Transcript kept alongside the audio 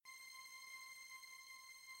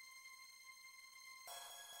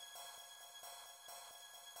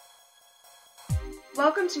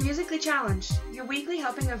Welcome to Musically Challenged, your weekly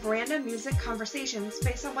helping of random music conversations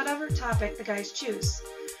based on whatever topic the guys choose.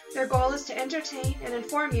 Their goal is to entertain and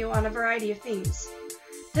inform you on a variety of themes.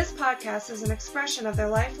 This podcast is an expression of their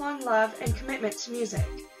lifelong love and commitment to music.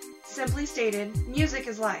 Simply stated, music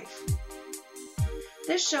is life.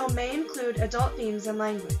 This show may include adult themes and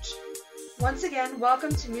language. Once again,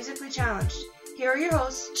 welcome to Musically Challenged. Here are your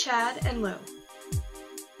hosts, Chad and Lou.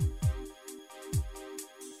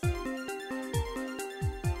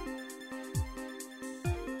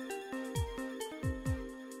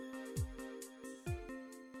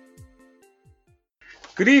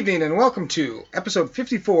 Good evening and welcome to episode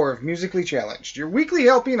 54 of Musically Challenged, your weekly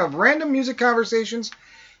helping of random music conversations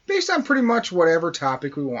based on pretty much whatever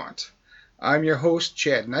topic we want. I'm your host,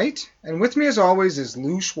 Chad Knight, and with me as always is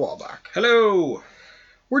Lou Schwalbach. Hello!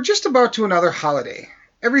 We're just about to another holiday.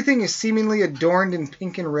 Everything is seemingly adorned in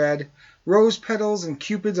pink and red, rose petals and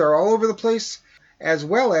cupids are all over the place, as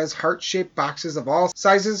well as heart-shaped boxes of all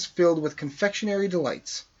sizes filled with confectionery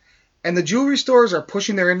delights. And the jewelry stores are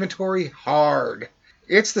pushing their inventory hard.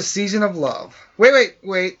 It's the season of love. Wait.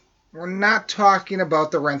 We're not talking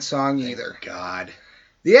about the Rent song either. God.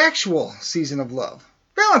 The actual season of love.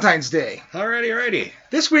 Valentine's Day. Alrighty.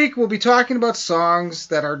 This week we'll be talking about songs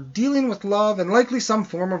that are dealing with love and likely some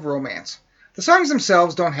form of romance. The songs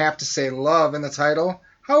themselves don't have to say love in the title.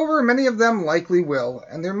 However, many of them likely will,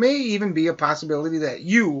 and there may even be a possibility that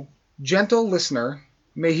you, gentle listener,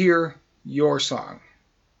 may hear your song.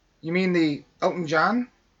 You mean the Elton John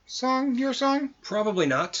song, your song? Probably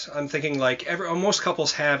not. I'm thinking like most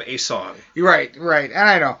couples have a song. Right, and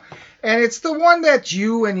I know. And it's the one that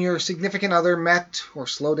you and your significant other met or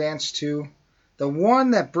slow danced to. The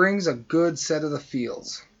one that brings a good set of the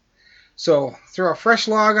feels. So throw a fresh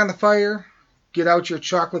log on the fire, get out your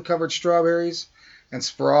chocolate-covered strawberries, and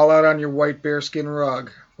sprawl out on your white bearskin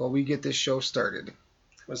rug while we get this show started. It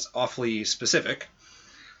was awfully specific.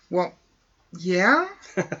 Well, yeah.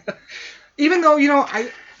 Even though,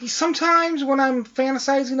 sometimes when I'm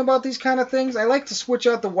fantasizing about these kind of things, I like to switch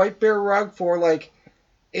out the white bear rug for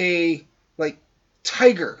a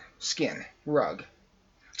tiger skin rug,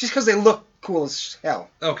 just because they look cool as hell.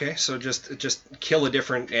 Okay, so just kill a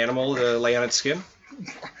different animal to lay on its skin?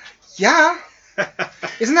 Yeah.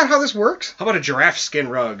 Isn't that how this works? How about a giraffe skin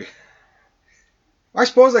rug? I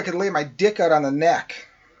suppose I could lay my dick out on the neck.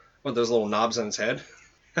 What, those little knobs on its head?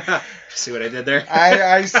 See what I did there?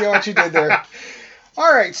 I see what you did there. All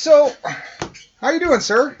right, so how you doing,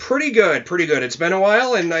 sir? Pretty good. It's been a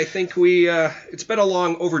while, and I think it's been a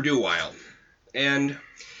long overdue while. And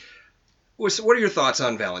what are your thoughts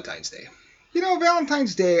on Valentine's Day?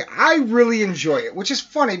 Valentine's Day, I really enjoy it, which is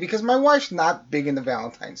funny because my wife's not big into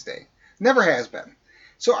Valentine's Day. Never has been.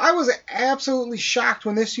 So I was absolutely shocked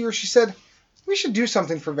when this year she said, we should do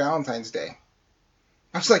something for Valentine's Day.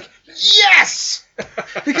 I was like, yes!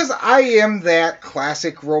 Because I am that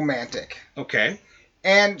classic romantic. Okay.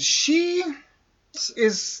 And she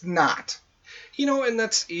is not. And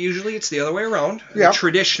that's usually it's the other way around. Yep.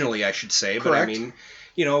 Traditionally, I should say. Correct. But I mean,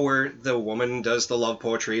 where the woman does the love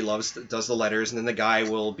poetry, does the letters, and then the guy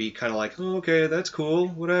will be kind of like, oh, okay, that's cool,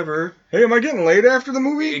 whatever. Hey, am I getting laid after the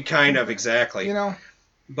movie? Kind of, exactly.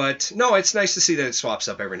 But, no, it's nice to see that it swaps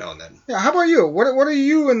up every now and then. Yeah, how about you? What do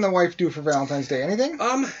you and the wife do for Valentine's Day? Anything?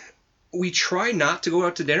 We try not to go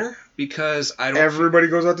out to dinner because I don't... Everybody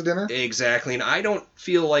goes out to dinner? Exactly, and I don't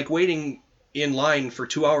feel like waiting in line for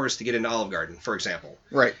 2 hours to get into Olive Garden, for example.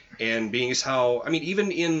 Right. And being as how...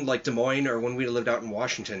 even in, Des Moines or when we lived out in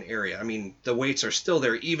Washington area, the waits are still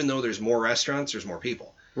there, even though there's more restaurants, there's more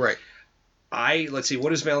people. Right. Let's see,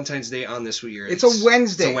 what is Valentine's Day on this year? It's a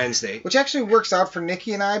Wednesday. It's a Wednesday. Which actually works out for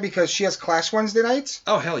Nikki and I because she has class Wednesday nights.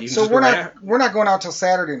 Oh, hell, you can so just we're not going out till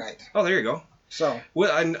Saturday night. Oh, there you go. So.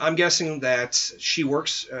 Well, I'm guessing that she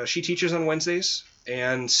works, she teaches on Wednesdays,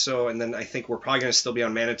 and then I think we're probably going to still be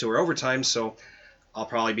on mandatory overtime, so I'll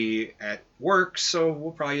probably be at work, so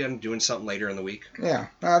we'll probably end up doing something later in the week. Yeah,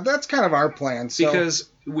 that's kind of our plan. So. Because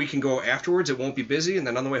we can go afterwards, it won't be busy, and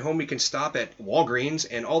then on the way home we can stop at Walgreens,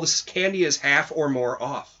 and all this candy is half or more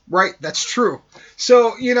off. Right, that's true.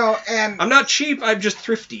 So, and... I'm not cheap, I'm just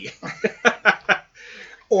thrifty.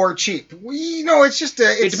 Or cheap. It's just...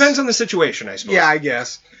 it depends on the situation, I suppose. Yeah, I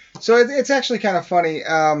guess. So it's actually kind of funny.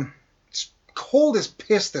 It's cold as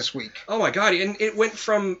piss this week. Oh my God, and it went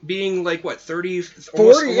from being 30... 40?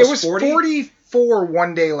 Almost It was 40? 44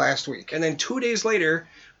 one day last week. And then 2 days later...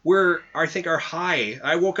 I think our high,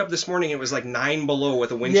 I woke up this morning, it was 9 below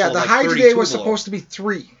with a wind chill of 32 below. Yeah, the high today was supposed to be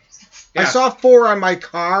 3. Yeah. I saw 4 on my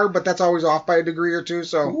car, but that's always off by a degree or two,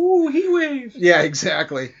 so... Ooh, heat wave! Yeah,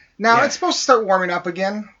 exactly. Now, Yeah. it's supposed to start warming up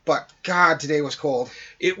again, but God, today was cold.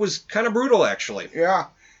 It was kind of brutal, actually. Yeah.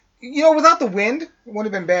 Without the wind, it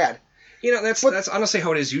wouldn't have been bad. That's honestly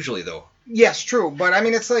how it is usually, though. Yes, true. But, I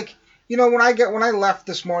mean, it's like, when I left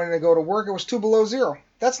this morning to go to work, it was 2 below zero.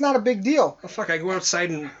 That's not a big deal. Oh, fuck, I go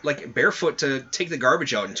outside and, barefoot to take the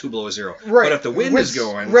garbage out in 2 below zero. Right. But if the wind is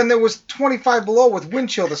going... When there was 25 below with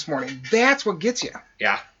wind chill this morning, that's what gets you.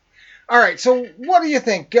 Yeah. All right, so what do you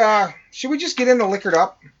think? Should we just get into Liquored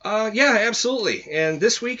Up? Yeah, absolutely. And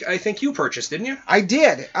this week, I think you purchased, didn't you? I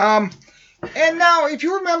did. And now, if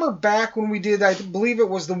you remember back when we did, I believe it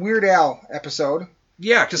was the Weird Al episode.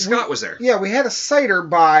 Yeah, because Scott was there. Yeah, we had a cider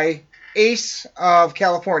by Ace of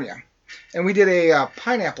California. And we did a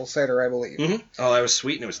pineapple cider, I believe. Mm-hmm. Oh, that was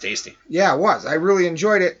sweet and it was tasty. Yeah, it was. I really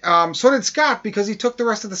enjoyed it. So did Scott, because he took the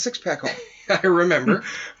rest of the six-pack home. I remember.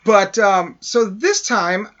 But, so this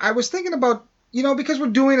time, I was thinking about, because we're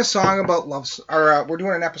doing a song about we're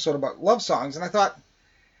doing an episode about love songs, and I thought,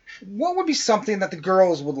 what would be something that the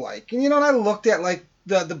girls would like? And, and I looked at,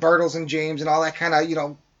 the Bartles and James and all that kind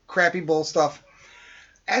of, crappy bull stuff.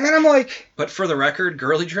 And then I'm like... But for the record,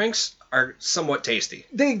 girly drinks are somewhat tasty.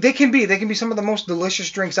 They can be some of the most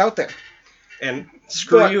delicious drinks out there. And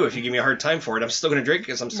screw you if you give me a hard time for it. I'm still going to drink it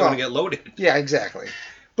because I'm still going to get loaded. Yeah, exactly.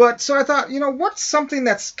 But so I thought, what's something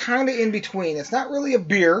that's kind of in between? It's not really a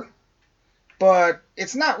beer, but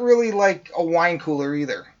it's not really like a wine cooler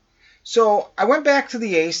either. So I went back to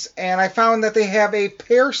the Ace, and I found that they have a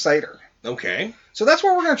pear cider. Okay. So that's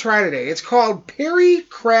what we're going to try today. It's called Perry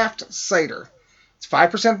Craft Cider. It's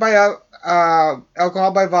 5% by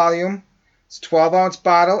alcohol by volume. It's a 12-ounce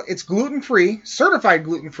bottle. It's gluten-free, certified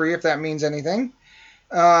gluten-free, if that means anything.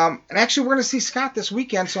 And actually, we're going to see Scott this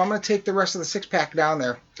weekend, so I'm going to take the rest of the six-pack down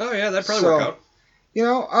there. Oh, yeah, that'd probably work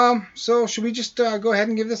out. So should we just go ahead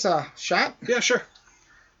and give this a shot? Yeah, sure.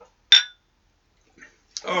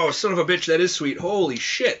 Oh, son of a bitch, that is sweet. Holy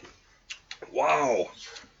shit. Wow.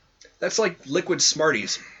 That's like liquid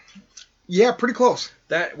Smarties. Yeah, pretty close.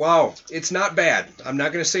 Wow, it's not bad. I'm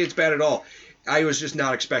not going to say it's bad at all. I was just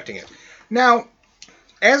not expecting it. Now,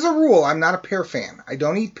 as a rule, I'm not a pear fan. I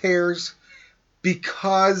don't eat pears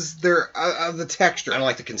because they're of the texture. I don't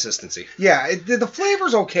like the consistency. Yeah, the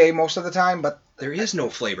flavor's okay most of the time, but... There is no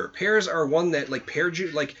flavor. Pears are one that, pear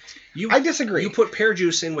juice, I disagree. You put pear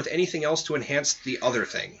juice in with anything else to enhance the other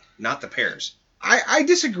thing, not the pears. I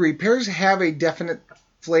disagree. Pears have a definite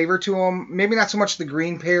flavor to them. Maybe not so much the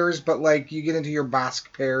green pears, but you get into your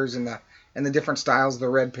Basque pears and the different styles, the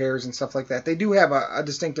red pears and stuff like that. They do have a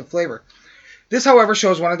distinctive flavor. This, however,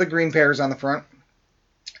 shows one of the green pears on the front.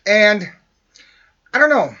 And I don't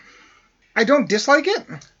know. I don't dislike it.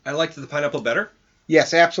 I liked the pineapple better.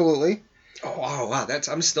 Yes, absolutely. Oh, wow.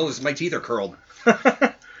 My teeth are curled.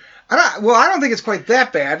 I don't think it's quite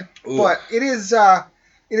that bad, Ooh. but it is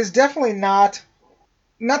definitely not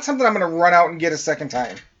something I'm going to run out and get a second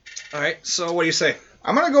time. All right, so what do you say?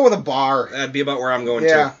 I'm going to go with a bar. That'd be about where I'm going,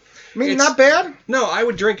 Yeah. too. I mean, not bad. No, I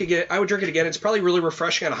would drink it again. It's probably really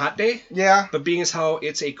refreshing on a hot day. Yeah. But being as how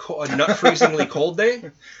it's a nut freezingly cold day.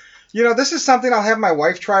 This is something I'll have my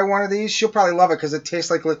wife try one of these. She'll probably love it because it tastes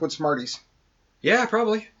like liquid Smarties. Yeah,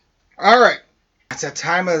 probably. All right. It's that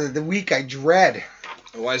time of the week I dread.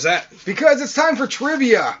 Why is that? Because it's time for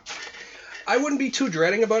trivia. I wouldn't be too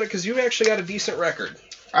dreading about it because you've actually got a decent record.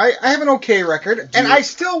 I have an okay record, and I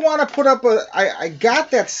still want to put up I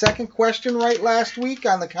got that second question right last week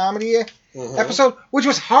on the comedy episode, which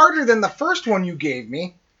was harder than the first one you gave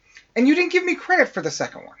me, and you didn't give me credit for the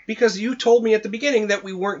second one. Because you told me at the beginning that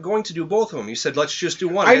we weren't going to do both of them. You said, let's just do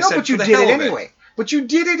one. I know, said, but you "For the did hell it of anyway. But you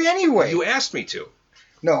did it anyway. You asked me to.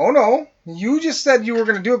 No. You just said you were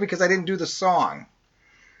going to do it because I didn't do the song.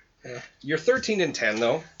 You're 13 and 10,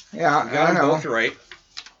 though. Yeah, You got I them know. both right.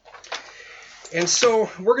 And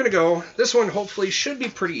so we're going to go. This one hopefully should be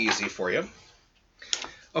pretty easy for you.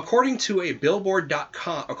 According to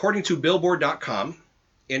Billboard.com,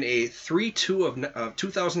 in a 3/2 of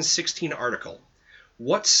 2016 article,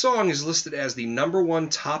 what song is listed as the #1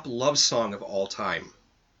 top love song of all time?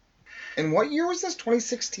 And what year was this?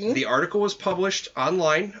 2016? The article was published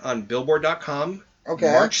online on Billboard.com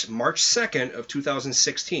Okay. March 2nd of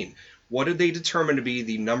 2016. What did they determine to be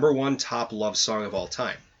the #1 top love song of all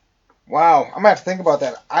time? Wow, I'm going to have to think about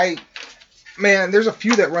that. There's a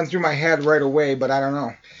few that run through my head right away, but I don't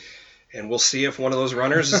know. And we'll see if one of those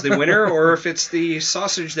runners is the winner or if it's the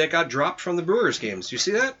sausage that got dropped from the Brewers games. Do you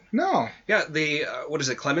see that? No. Yeah, what is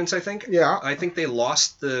it, Clements, I think? Yeah. I think they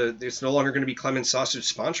lost it's no longer going to be Clements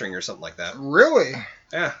Sausage sponsoring or something like that. Really?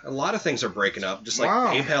 Yeah, a lot of things are breaking up, just like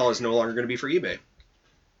Wow. PayPal is no longer going to be for eBay.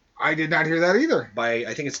 I did not hear that either. By,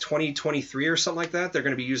 I think it's 2023 or something like that, they're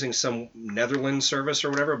going to be using some Netherlands service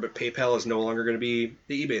or whatever, but PayPal is no longer going to be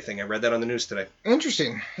the eBay thing. I read that on the news today.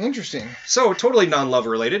 Interesting. So, totally non-love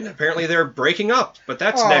related. Apparently they're breaking up, but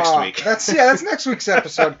that's next week. That's next week's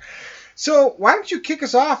episode. So why don't you kick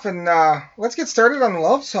us off and let's get started on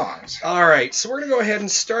love songs. All right, so we're going to go ahead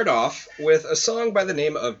and start off with a song by the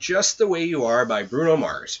name of Just the Way You Are by Bruno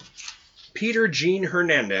Mars. Peter Gene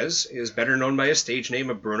Hernandez is better known by his stage name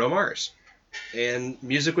of Bruno Mars. And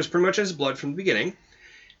music was pretty much in his blood from the beginning.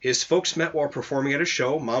 His folks met while performing at a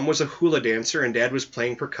show. Mom was a hula dancer and Dad was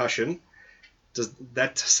playing percussion.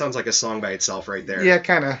 That sounds like a song by itself right there. Yeah,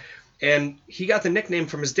 kind of. And he got the nickname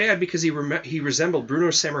from his dad because he resembled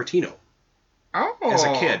Bruno Sammartino as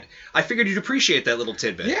a kid. I figured you'd appreciate that little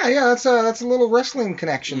tidbit. Yeah, that's a little wrestling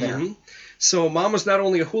connection there. Mm-hmm. So Mom was not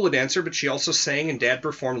only a hula dancer, but she also sang, and Dad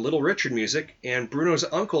performed Little Richard music, and Bruno's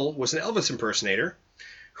uncle was an Elvis impersonator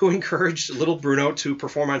who encouraged little Bruno to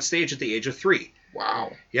perform on stage at the age of 3.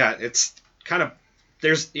 Wow. Yeah, it's kind of,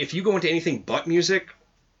 if you go into anything but music,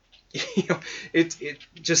 you know, it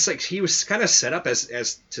just like he was kind of set up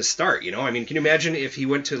as to start, you know? I mean, can you imagine if he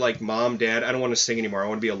went to like, Mom, Dad, I don't want to sing anymore, I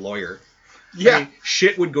want to be a lawyer. Yeah. I mean,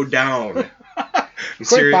 shit would go down.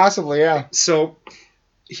 Quite possibly, yeah. So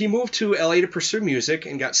he moved to LA to pursue music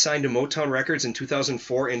and got signed to Motown Records in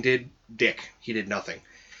 2004 and did dick. He did nothing.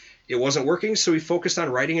 It wasn't working, so he focused on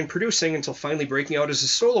writing and producing until finally breaking out as a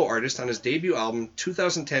solo artist on his debut album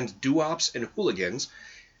 2010's Doo-Wops and Hooligans,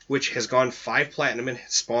 which has gone 5 platinum and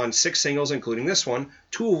spawned 6 singles, including this one,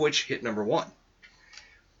 2 of which hit number 1.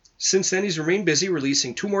 Since then, he's remained busy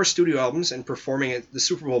releasing 2 more studio albums and performing at the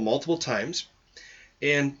Super Bowl multiple times.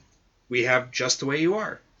 And we have Just the Way You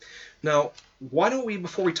Are. Now, why don't we,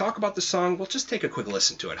 before we talk about the song, we'll just take a quick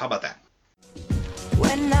listen to it. How about that?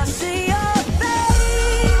 When I see your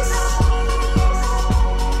face,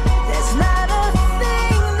 there's not a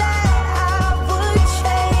thing that I would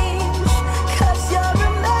change, 'cause you're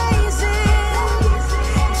amazing,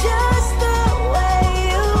 just the way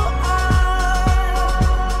you are.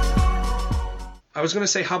 I was going to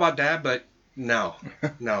say, how about that, but no.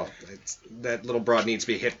 That little broad needs to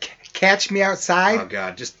be hit. Catch Me Outside? Oh,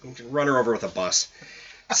 God, just run her over with a bus.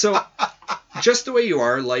 So, Just the Way You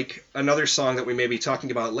Are, like another song that we may be talking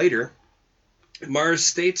about later, Mars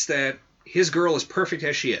states that his girl is perfect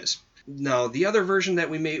as she is. Now, the other version that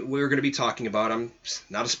we're going to be talking about, I'm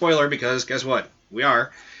not a spoiler because guess what? We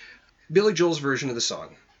are. Billy Joel's version of the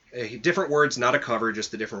song. Different words, not a cover,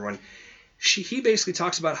 just a different one. He basically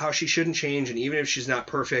talks about how she shouldn't change, and even if she's not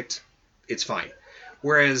perfect, it's fine.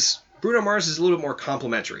 Whereas Bruno Mars is a little bit more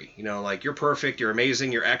complimentary. You know, like, you're perfect, you're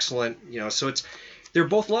amazing, you're excellent. You know, so they're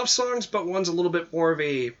both love songs, but one's a little bit more of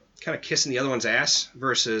a kind of kissing the other one's ass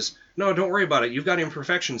versus, no, don't worry about it. You've got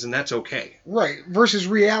imperfections, and that's okay. Right, versus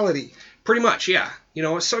reality. Pretty much, yeah. You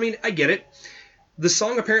know, so, I mean, I get it. The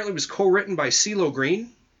song apparently was co-written by CeeLo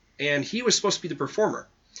Green, and he was supposed to be the performer.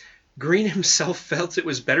 Green himself felt it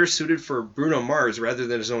was better suited for Bruno Mars rather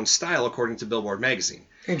than his own style, according to Billboard magazine.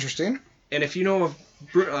 Interesting. And if you know of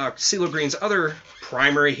CeeLo Green's other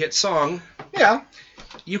primary hit song, Yeah.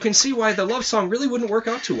 you can see why the love song really wouldn't work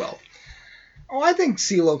out too well. Oh, I think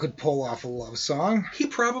CeeLo could pull off a love song. He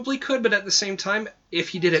probably could, but at the same time, if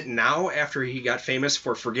he did it now after he got famous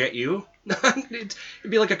for Forget You, it'd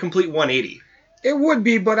be like a complete 180. It would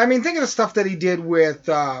be, but I mean, think of the stuff that he did with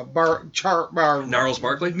Gnarls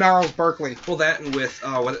Barkley? Gnarls Barkley. Well, that and with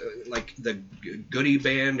like the Goody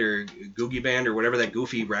Band or Googie Band or whatever that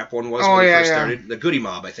goofy rap one was when he first started. The Goody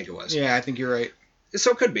Mob, I think it was. Yeah, I think you're right. So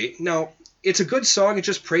it could be. Now, it's a good song. It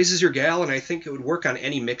just praises your gal, and I think it would work on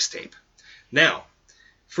any mixtape. Now,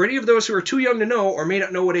 for any of those who are too young to know or may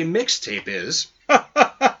not know what a mixtape is...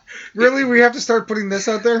 Really? We have to start putting this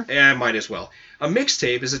out there? Yeah, might as well. A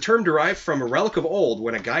mixtape is a term derived from a relic of old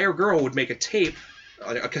when a guy or girl would make a tape,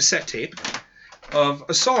 a cassette tape, of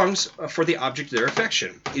songs for the object of their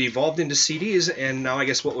affection. It evolved into CDs, and now I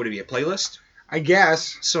guess what would it be, a playlist? I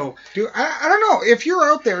guess. So I don't know. If you're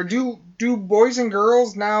out there, do boys and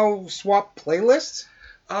girls now swap playlists?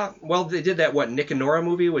 Well, they did that, Nick and Nora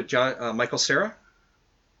movie with Michael Cera?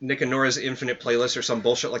 Nick and Nora's Infinite Playlist or some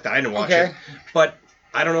bullshit like that. I didn't watch it. But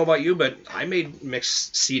I don't know about you, but I made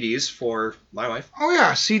mixed CDs for my wife. Oh,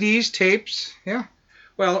 yeah. CDs, tapes. Yeah.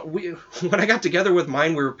 Well, when I got together with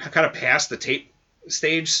mine, we were kind of past the tape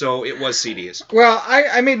stage, so it was CDs. Well,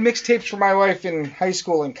 I made mixtapes for my wife in high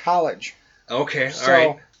school and college. Okay, all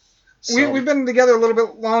right. So we've been together a little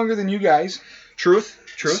bit longer than you guys. Truth.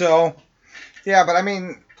 So, yeah, but I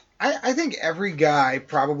mean, I think every guy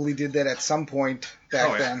probably did that at some point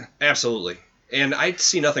back then. Absolutely. And I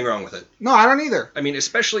see nothing wrong with it. No, I don't either. I mean,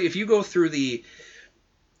 especially if you go through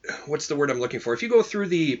what's the word I'm looking for? If you go through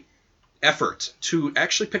the effort to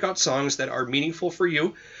actually pick out songs that are meaningful for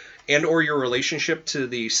you and or your relationship to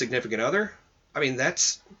the significant other, I mean,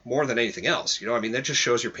 that's more than anything else. I mean, that just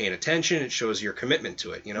shows you're paying attention. It shows your commitment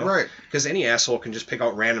to it, Right. Because any asshole can just pick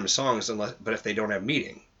out random songs, but if they don't have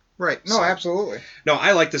meaning. Right. No, So- absolutely. No,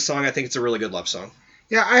 I like this song. I think it's a really good love song.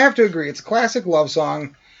 Yeah, I have to agree. It's a classic love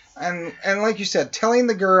song. And like you said, telling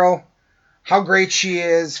the girl how great she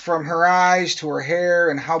is from her eyes to her hair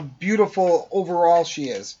and how beautiful overall she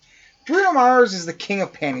is. Bruno Mars is the king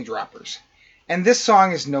of panty droppers. And this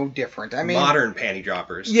song is no different. I mean, Modern panty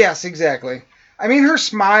droppers. yes, exactly. I mean, her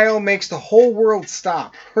smile makes the whole world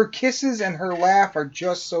stop. Her kisses and her laugh are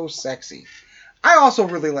just so sexy. I also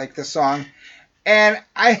really like this song. And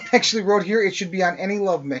I actually wrote here it should be on any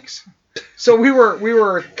love mix. So we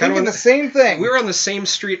were thinking the same thing. We were on the same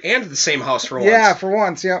street and the same house for once. Yeah, for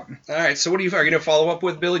once, yep. All right, so are you going to follow up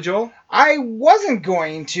with Billy Joel? I wasn't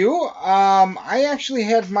going to. I actually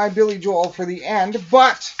had my Billy Joel for the end,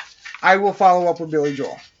 but I will follow up with Billy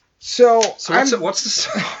Joel. So What's the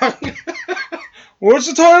song? What's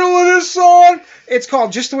the title of this song? It's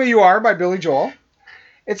called Just the Way You Are by Billy Joel.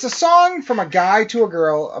 It's a song from a guy to a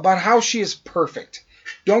girl about how she is perfect.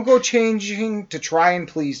 Don't go changing to try and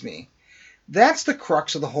please me. That's the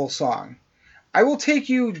crux of the whole song. I will take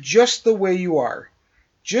you just the way you are.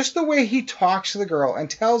 Just the way he talks to the girl and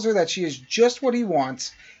tells her that she is just what he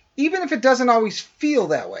wants, even if it doesn't always feel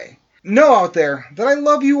that way. Know out there that I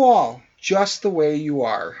love you all just the way you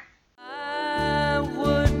are. I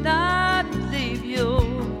would not leave you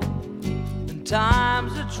in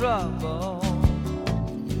times of trouble.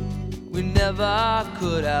 We never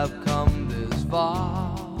could have come this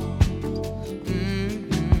far.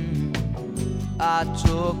 I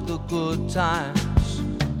took the good times,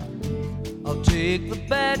 I'll take the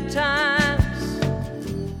bad times.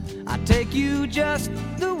 I take you just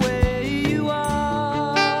the way you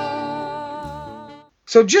are.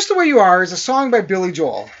 So Just the Way You Are is a song by Billy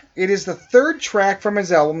Joel. It is the third track from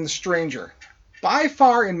his album The Stranger. By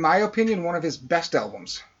far, in my opinion, one of his best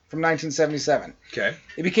albums from 1977. Okay.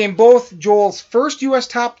 It became both Joel's first US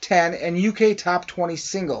Top 10 and UK Top 20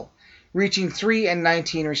 single, reaching 3 and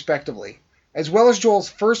 19 respectively, as well as Joel's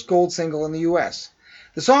first gold single in the US.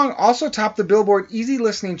 The song also topped the Billboard Easy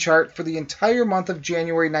Listening chart for the entire month of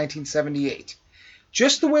January 1978.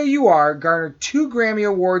 Just the Way You Are garnered 2 Grammy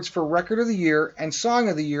Awards for Record of the Year and Song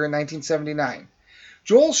of the Year in 1979.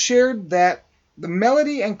 Joel shared that the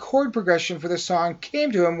melody and chord progression for this song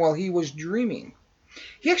came to him while he was dreaming.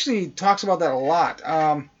 He actually talks about that a lot.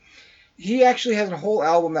 He actually has a whole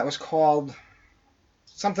album that was called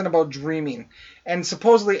something about dreaming. And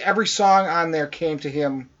supposedly every song on there came to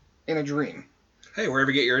him in a dream. Hey,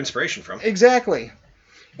 wherever you get your inspiration from. Exactly.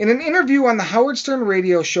 In an interview on the Howard Stern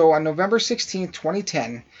radio show on November 16,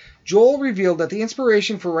 2010, Joel revealed that the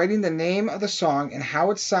inspiration for writing the name of the song and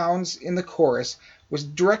how it sounds in the chorus was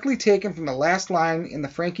directly taken from the last line in the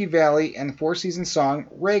Frankie Valli and Four Seasons song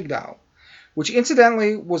Ragdoll, which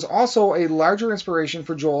incidentally was also a larger inspiration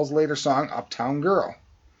for Joel's later song Uptown Girl.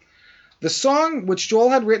 The song, which Joel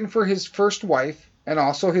had written for his first wife, and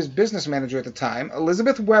also his business manager at the time,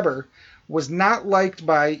 Elizabeth Weber, was not liked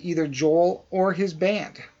by either Joel or his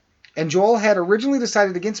band. And Joel had originally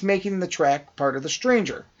decided against making the track part of The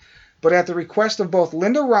Stranger. But at the request of both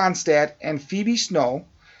Linda Ronstadt and Phoebe Snow,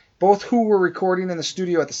 both who were recording in the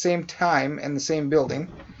studio at the same time in the same building,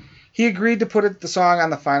 he agreed to put the song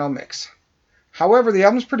on the final mix. However, the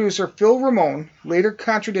album's producer, Phil Ramone, later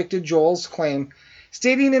contradicted Joel's claim,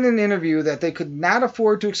 stating in an interview that they could not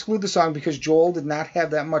afford to exclude the song because Joel did not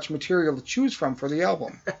have that much material to choose from for the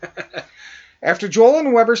album. After Joel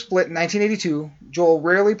and Weber split in 1982, Joel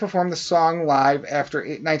rarely performed the song live after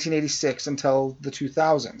 1986 until the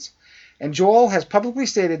 2000s. And Joel has publicly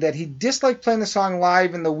stated that he disliked playing the song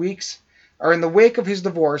live in the wake of his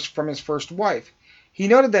divorce from his first wife. He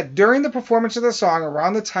noted that during the performance of the song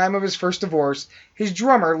around the time of his first divorce, his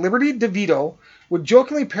drummer, Liberty DeVito, would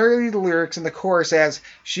jokingly parody the lyrics in the chorus as,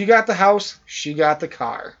 "She got the house, she got the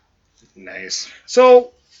car." Nice.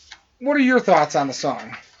 So, what are your thoughts on the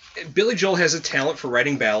song? Billy Joel has a talent for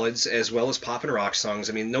writing ballads as well as pop and rock songs.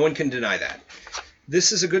 I mean, no one can deny that.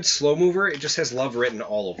 This is a good slow mover. It just has love written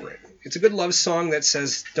all over it. It's a good love song that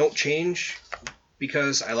says, don't change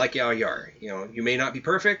because I like you how you are. You know, you may not be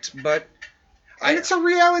perfect, but... And it's a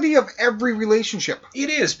reality of every relationship. It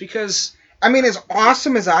is, because... I mean, as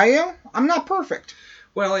awesome as I am, I'm not perfect.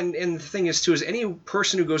 Well, and the thing is, too, is any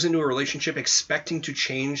person who goes into a relationship expecting to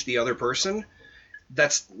change the other person,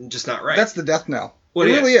 that's just not right. That's the death knell. Well,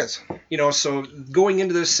 it really is. You know, so going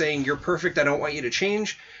into this saying, you're perfect, I don't want you to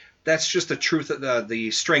change, that's just the truth of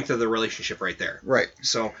the strength of the relationship right there. Right.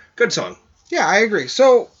 So, good song. Yeah, I agree.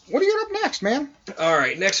 So, what do you got up next, man? All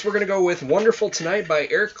right, next we're going to go with Wonderful Tonight by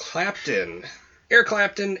Eric Clapton.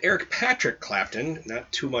 Eric Patrick Clapton,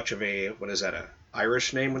 not too much of a, what is that, a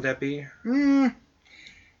Irish name would that be? I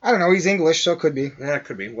don't know. He's English, so it could be. Yeah, it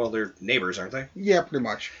could be. Well, they're neighbors, aren't they? Yeah, pretty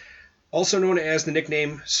much. Also known as the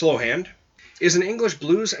nickname Slowhand, is an English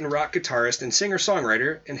blues and rock guitarist and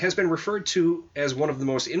singer-songwriter and has been referred to as one of the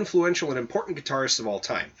most influential and important guitarists of all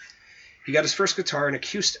time. He got his first guitar, an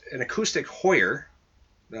acoustic Hoyer,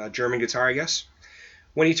 German guitar, I guess,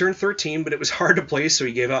 when he turned 13, but it was hard to play, so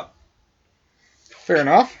he gave up. Fair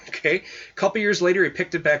enough. Okay. A couple years later, he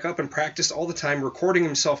picked it back up and practiced all the time, recording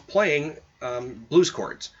himself playing blues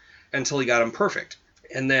chords until he got them perfect.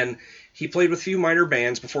 And then he played with a few minor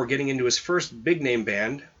bands before getting into his first big-name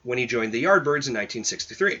band when he joined the Yardbirds in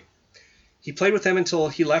 1963. He played with them until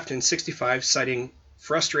he left in 65, citing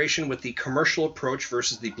frustration with the commercial approach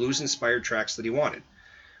versus the blues-inspired tracks that he wanted.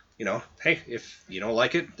 You know, hey, if you don't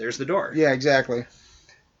like it, there's the door. Yeah, exactly.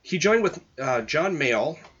 He joined with John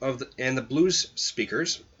Mayall and the Blues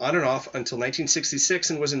Speakers on and off until 1966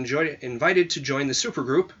 and was invited to join the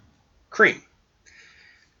supergroup Cream,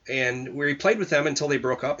 and where he played with them until they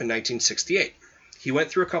broke up in 1968. He went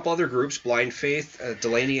through a couple other groups, Blind Faith,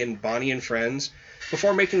 Delaney and Bonnie and Friends,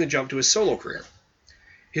 before making the jump to his solo career.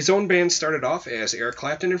 His own band started off as Eric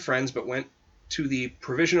Clapton and Friends, but went to the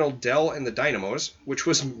provisional Dell and the Dynamos, which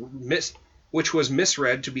was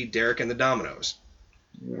misread to be Derek and the Dominoes.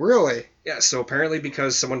 Really? Yeah, so apparently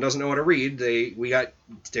because someone doesn't know how to read, we got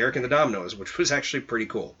Derek and the Dominoes, which was actually pretty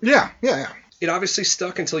cool. Yeah. It obviously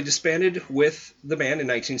stuck until he disbanded with the band in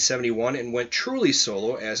 1971 and went truly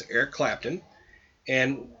solo as Eric Clapton,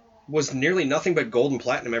 and was nearly nothing but gold and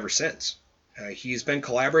platinum ever since. He's been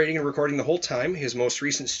collaborating and recording the whole time, his most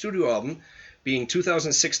recent studio album being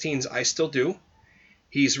 2016's I Still Do.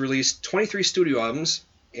 He's released 23 studio albums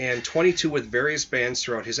and 22 with various bands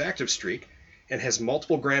throughout his active streak, and has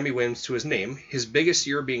multiple Grammy wins to his name, his biggest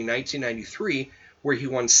year being 1993, where he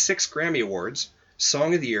won 6 Grammy Awards,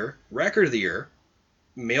 Song of the Year, Record of the Year,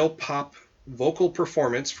 Male Pop Vocal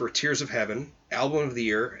Performance for Tears of Heaven, Album of the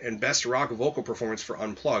Year, and Best Rock Vocal Performance for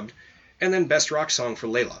Unplugged, and then Best Rock Song for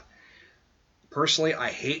Layla. Personally,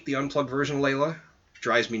 I hate the Unplugged version of Layla.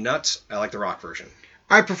 Drives me nuts. I like the rock version.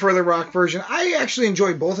 I prefer the rock version. I actually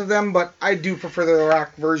enjoy both of them, but I do prefer the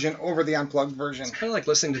rock version over the Unplugged version. It's kind of like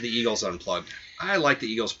listening to the Eagles Unplugged. I like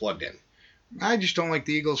the Eagles plugged in. I just don't like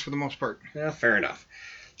the Eagles for the most part. Yeah, fair enough.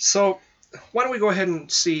 So, why don't we go ahead and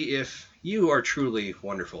see if you are truly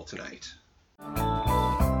wonderful tonight. And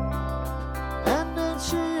then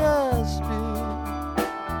she asked me,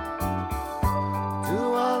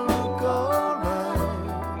 do I look alright?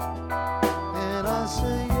 And I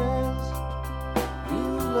say yes, you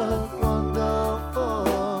look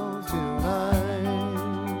wonderful tonight.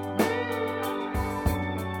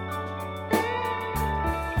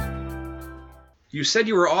 You said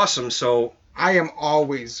you were awesome, so... I am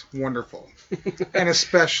always wonderful, and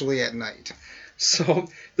especially at night. So,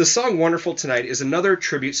 the song Wonderful Tonight is another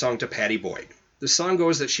tribute song to Pattie Boyd. The song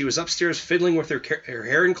goes that she was upstairs fiddling with her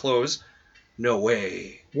hair and clothes. No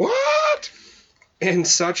way. What? And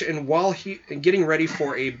such, and while getting ready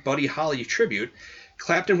for a Buddy Holly tribute,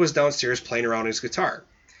 Clapton was downstairs playing around his guitar.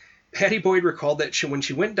 Pattie Boyd recalled that when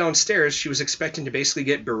she went downstairs, she was expecting to basically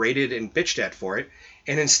get berated and bitched at for it,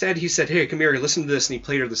 and instead he said, hey, come here, listen to this, and he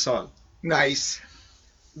played her the song. Nice.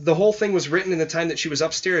 The whole thing was written in the time that she was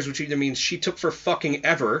upstairs, which either means she took for fucking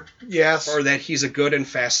ever, Yes. or that he's a good and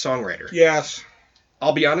fast songwriter. Yes.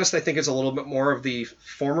 I'll be honest, I think it's a little bit more of the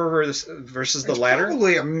former versus the latter.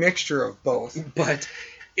 Probably a mixture of both. But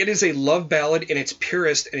it is a love ballad in its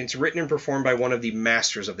purest, and it's written and performed by one of the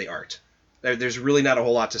masters of the art. There's really not a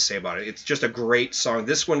whole lot to say about it. It's just a great song.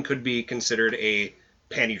 This one could be considered a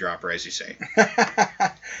panty dropper, as you say.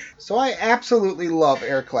 So I absolutely love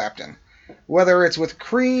Eric Clapton, whether it's with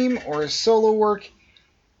Cream or his solo work.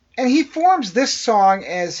 And he forms this song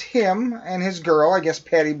as him and his girl, I guess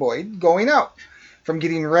Pattie Boyd, going out. From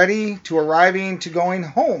getting ready to arriving to going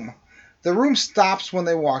home. The room stops when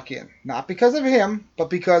they walk in. Not because of him,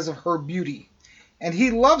 but because of her beauty. And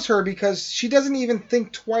he loves her because she doesn't even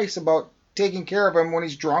think twice about taking care of him when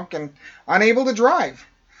he's drunk and unable to drive.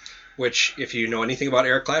 Which, if you know anything about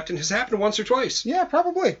Eric Clapton, has happened once or twice. Yeah,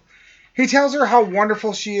 probably. He tells her how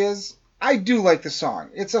wonderful she is. I do like the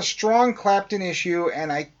song. It's a strong Clapton issue,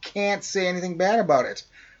 and I can't say anything bad about it.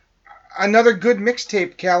 Another good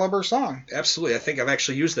mixtape caliber song. Absolutely. I think I've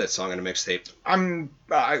actually used that song on a mixtape.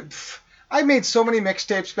 I made so many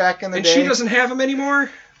mixtapes back in the And day. she doesn't have them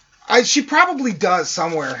anymore? She probably does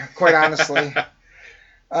somewhere, quite honestly.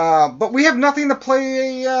 But we have nothing to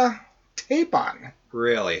play a tape on.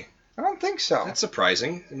 Really? I don't think so. That's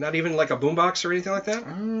surprising. Not even like a boombox or anything like that?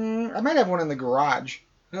 I might have one in the garage.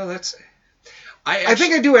 Oh, that's... I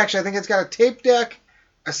think I do, actually. I think it's got a tape deck,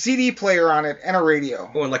 a CD player on it, and a radio.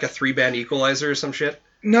 Oh, and like a 3-band equalizer or some shit?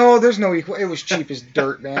 No, there's no equal. It was cheap as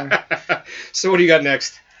dirt, man. So what do you got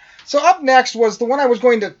next? So up next was the one I was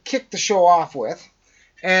going to kick the show off with,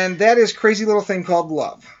 and that is Crazy Little Thing Called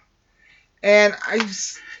Love. And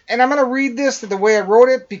I'm gonna read this the way I wrote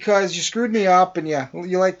it because you screwed me up and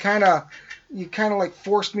you like kind of like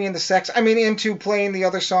forced me into sex. I mean, into playing the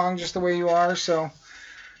other song just the way you are. So,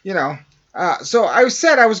 you know. So I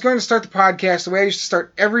said I was going to start the podcast the way I used to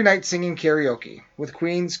start every night singing karaoke with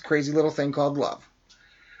Queen's Crazy Little Thing Called Love.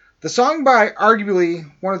 The song by arguably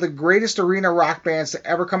one of the greatest arena rock bands to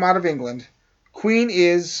ever come out of England, Queen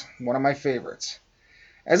is one of my favorites.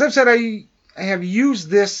 As I've said, I have used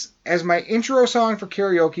this as my intro song for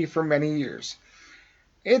karaoke for many years.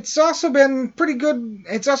 It's also been pretty good.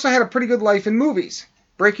 It's also had a pretty good life in movies.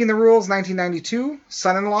 Breaking the Rules, 1992.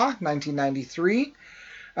 Son-in-Law, 1993.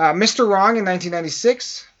 Mr. Wrong in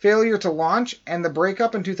 1996. Failure to Launch and The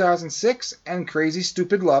Breakup in 2006. And Crazy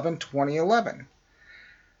Stupid Love in 2011.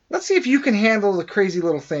 Let's see if you can handle the crazy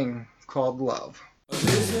little thing called love.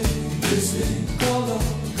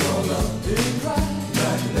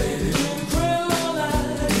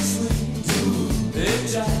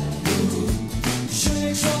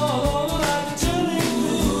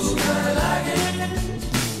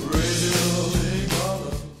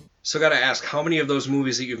 So I got to ask, how many of those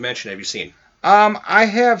movies that you've mentioned have you seen? I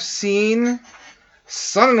have seen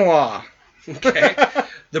Son-in-Law. Okay.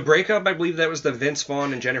 The Breakup, I believe that was the Vince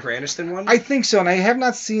Vaughn and Jennifer Aniston one? I think so, and I have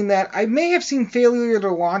not seen that. I may have seen Failure to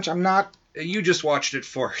Launch. I'm not... You just watched it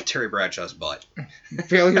for Terry Bradshaw's butt.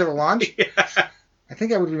 Failure to Launch? Yeah. I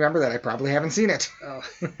think I would remember that. I probably haven't seen it. Oh.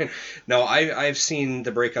 No, I've seen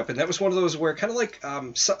The Breakup, and that was one of those where kind of like,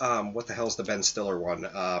 what the hell's the Ben Stiller one?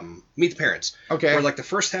 Meet the Parents. Okay. Where like the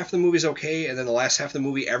first half of the movie's okay, and then the last half of the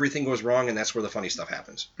movie, everything goes wrong, and that's where the funny stuff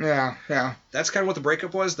happens. Yeah. That's kind of what The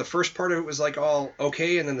Breakup was. The first part of it was like all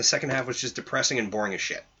okay, and then the second half was just depressing and boring as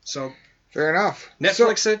shit. So Fair enough.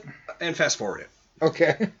 Netflix it and fast forward it.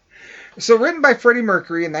 Okay. So written by Freddie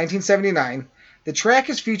Mercury in 1979, the track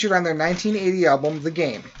is featured on their 1980 album, The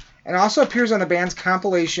Game, and also appears on the band's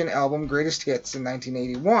compilation album, Greatest Hits, in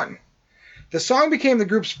 1981. The song became the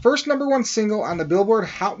group's first #1 single on the Billboard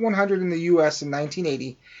Hot 100 in the U.S. in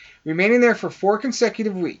 1980, remaining there for 4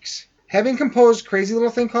 consecutive weeks. Having composed Crazy Little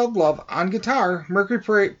Thing Called Love on guitar,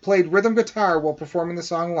 Mercury played rhythm guitar while performing the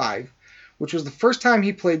song live, which was the first time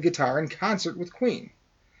he played guitar in concert with Queen.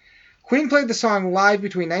 Queen played the song live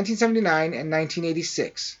between 1979 and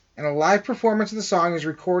 1986. And a live performance of the song is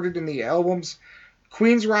recorded in the albums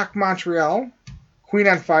Queen's Rock Montreal, Queen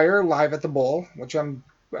on Fire, Live at the Bowl, which I'm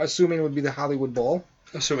assuming would be the Hollywood Bowl,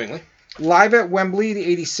 Assumingly. Live at Wembley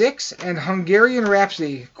 86, and Hungarian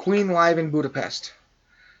Rhapsody, Queen Live in Budapest.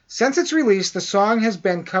 Since its release, the song has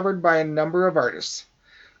been covered by a number of artists.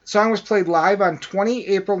 The song was played live on 20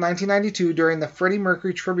 April 1992 during the Freddie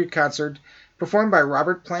Mercury tribute concert performed by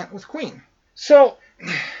Robert Plant with Queen. So...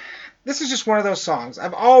 this is just one of those songs.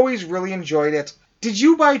 I've always really enjoyed it. Did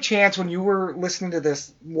you, by chance, when you were listening to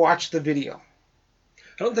this, watch the video?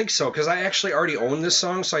 I don't think so, because I actually already own this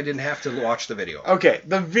song, so I didn't have to watch the video. Okay,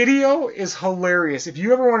 the video is hilarious. If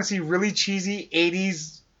you ever want to see really cheesy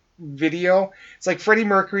 80s video, it's like Freddie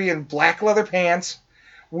Mercury in black leather pants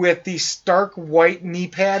with the stark white knee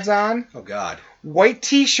pads on, Oh, God. white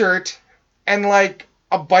t-shirt, and like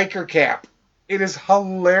a biker cap. It is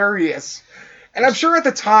hilarious. And I'm sure at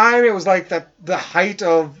the time it was like the height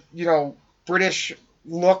of, British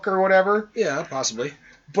look or whatever. Yeah, possibly.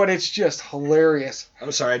 But it's just hilarious.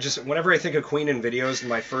 I'm sorry, whenever I think of Queen in videos,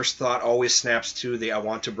 my first thought always snaps to the I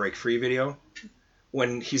Want to Break Free video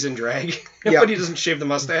when he's in drag, Yeah. but he doesn't shave the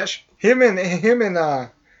mustache. Him and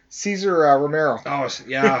Caesar Romero. Oh,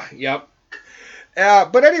 yeah, yep.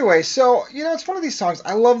 But anyway, so it's one of these songs.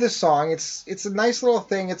 I love this song. It's a nice little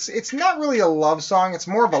thing. It's not really a love song. It's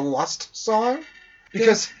more of a lust song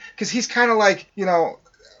because he's kind of like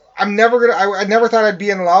I never thought I'd be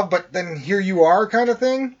in love, but then here you are kind of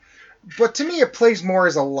thing. But to me, it plays more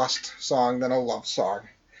as a lust song than a love song.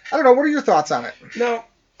 I don't know. What are your thoughts on it? No,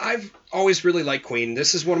 I've always really liked Queen.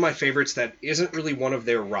 This is one of my favorites that isn't really one of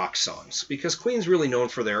their rock songs, because Queen's really known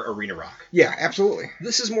for their arena rock. Yeah, absolutely.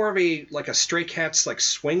 This is more of a Stray Cats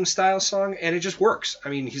swing style song, and it just works. I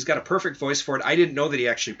mean, he's got a perfect voice for it. I didn't know that he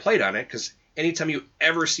actually played on it, because anytime you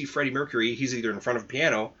ever see Freddie Mercury, he's either in front of a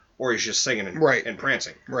piano or he's just singing and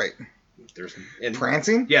prancing. Right.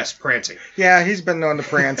 Prancing? Yes, prancing. Yeah, he's been known to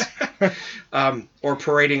prance. Or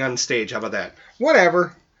parading on stage. How about that?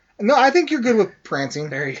 Whatever. No, I think you're good with prancing.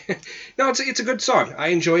 No, it's a good song. I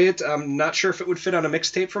enjoy it. I'm not sure if it would fit on a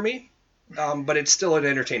mixtape for me, but it's still an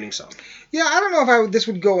entertaining song. Yeah, I don't know if this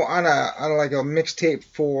would go on like a mixtape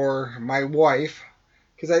for my wife,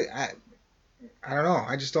 because I don't know.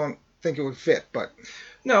 I just don't think it would fit. But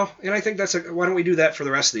No, and I think why don't we do that for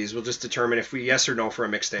the rest of these? We'll just determine if we yes or no for a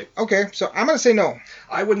mixtape. okay, so I'm gonna say no.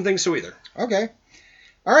 I wouldn't think so either. Okay.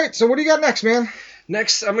 All right. So what do you got next, man?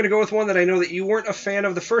 Next, I'm going to go with one that I know that you weren't a fan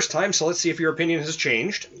of the first time, so let's see if your opinion has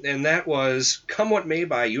changed. And that was Come What May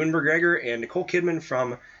by Ewan McGregor and Nicole Kidman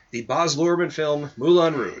from the Baz Luhrmann film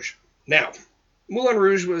Moulin Rouge. Now, Moulin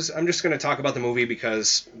Rouge I'm just going to talk about the movie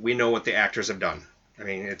because we know what the actors have done. I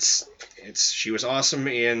mean, she was awesome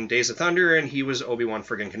in Days of Thunder, and he was Obi-Wan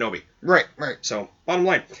friggin' Kenobi. Right. So, bottom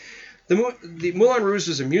line. The Moulin Rouge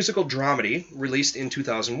was a musical dramedy released in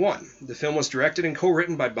 2001. The film was directed and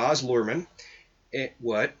co-written by Baz Luhrmann.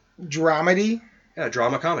 What? Dramedy? Yeah,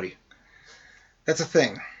 drama comedy. That's a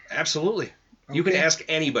thing. Absolutely. Okay. You can ask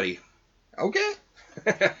anybody. Okay.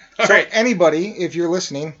 All So right. anybody, if you're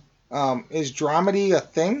listening, is dramedy a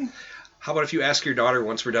thing? How about if you ask your daughter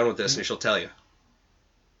once we're done with this and she'll tell you?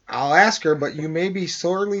 I'll ask her, but you may be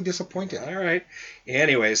sorely disappointed. All right.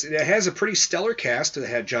 Anyways, it has a pretty stellar cast. It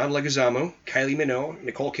had John Leguizamo, Kylie Minogue,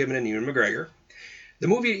 Nicole Kidman, and Ewan McGregor. The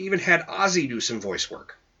movie even had Ozzy do some voice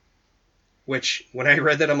work. Which, when I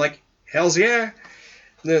read that, I'm like, hells yeah.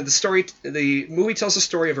 The movie tells the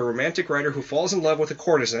story of a romantic writer who falls in love with a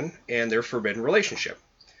courtesan and their forbidden relationship.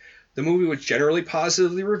 The movie was generally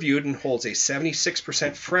positively reviewed and holds a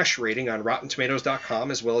 76% fresh rating on RottenTomatoes.com,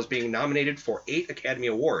 as well as being nominated for 8 Academy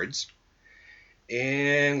Awards.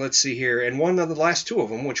 And let's see here, and won the last 2 of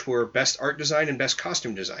them, which were Best Art Design and Best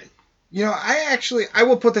Costume Design. You know, I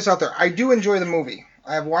will put this out there. I do enjoy the movie.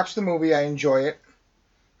 I have watched the movie. I enjoy it.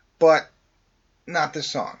 But not this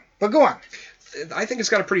song. But go on. I think it's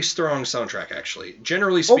got a pretty strong soundtrack, actually.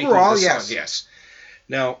 Generally speaking, overall, this yes. song, yes.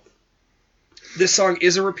 Now, this song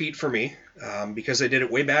is a repeat for me, because I did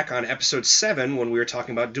it way back on episode 7 when we were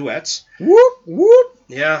talking about duets. Whoop, whoop,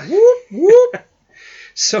 Yeah. whoop, whoop.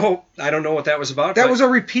 So, I don't know what that was about. That but- was a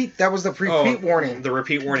repeat. That was the repeat warning. The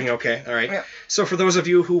repeat warning, okay. All right. Yeah. So, for those of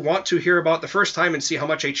you who want to hear about the first time and see how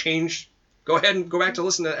much I changed, go ahead and go back to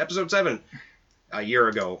listen to episode 7 a year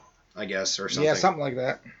ago, I guess, or something. Yeah, something like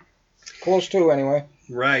that. Close to, anyway.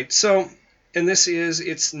 Right. So, and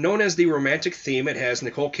it's known as the romantic theme. It has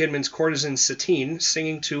Nicole Kidman's courtesan Satine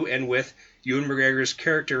singing to and with Ewan McGregor's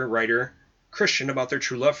character writer Christian about their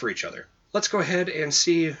true love for each other. Let's go ahead and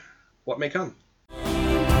see what may come.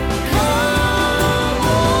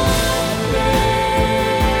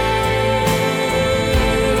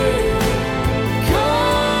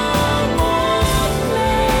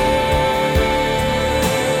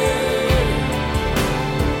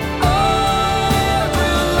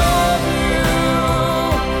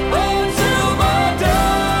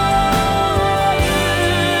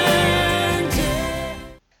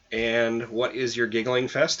 And what is your giggling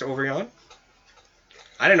fest over on?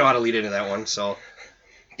 I didn't know how to lead into that one, so...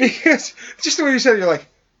 Because just the way you said it, you're like,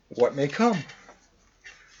 what may come?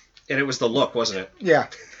 And it was the look, wasn't it? Yeah.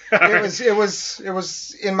 It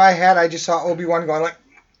was in my head. I just saw Obi-Wan going like,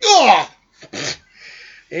 ugh!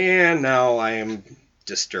 And now I am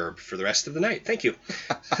disturbed for the rest of the night. Thank you.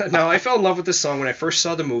 Now, I fell in love with this song when I first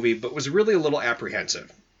saw the movie, but was really a little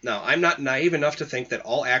apprehensive. Now, I'm not naive enough to think that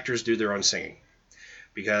all actors do their own singing,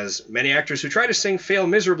 because many actors who try to sing fail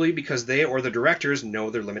miserably because they or the directors know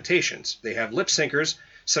their limitations. They have lip syncers,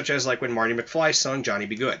 such as like when Marty McFly sung Johnny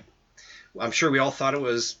Be Good. I'm sure we all thought it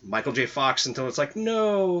was Michael J. Fox until it's like,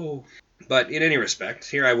 no. But in any respect,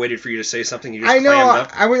 here I waited for you to say something. You just I know. clammed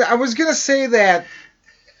up. I was gonna say that.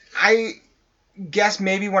 I guess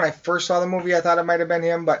maybe when I first saw the movie, I thought it might have been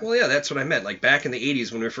him, but Well, yeah, that's what I meant. Like back in the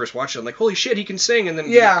 80s when we first watched it, I'm like, holy shit, he can sing. And then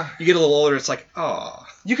Yeah. you get a little older, it's like, oh.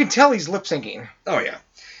 you can tell he's lip syncing. Oh, yeah.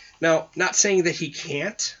 Now, not saying that he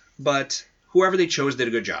can't, but whoever they chose did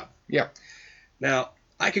a good job. Yeah. Now,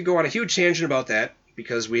 I could go on a huge tangent about that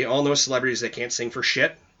because we all know celebrities that can't sing for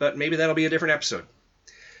shit, but maybe that'll be a different episode.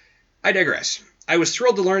 I digress. I was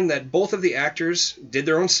thrilled to learn that both of the actors did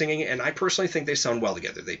their own singing, and I personally think they sound well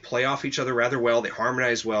together. They play off each other rather well, they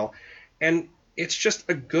harmonize well, and it's just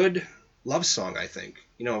a good love song, I think.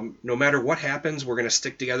 You know, no matter what happens, we're going to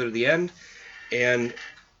stick together to the end, and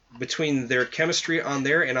between their chemistry on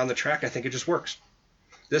there and on the track, I think it just works.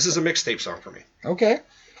 This is a mixtape song for me. Okay.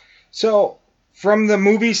 So, from the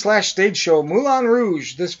movie/stage show Moulin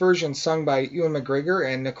Rouge, this version sung by Ewan McGregor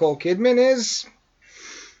and Nicole Kidman is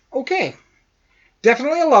okay.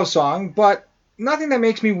 Definitely a love song, but nothing that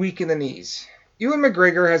makes me weak in the knees. Ewan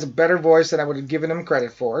McGregor has a better voice than I would have given him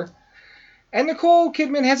credit for, and Nicole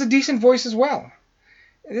Kidman has a decent voice as well.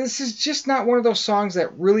 This is just not one of those songs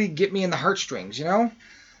that really get me in the heartstrings, you know?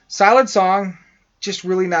 Solid song, just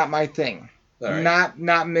really not my thing. All right. Not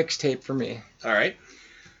mixtape for me. All right.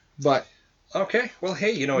 But Okay. Well,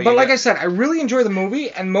 hey, you know. But like I said, I really enjoy the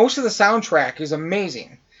movie, and most of the soundtrack is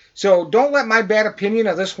amazing. So don't let my bad opinion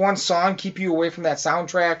of this one song keep you away from that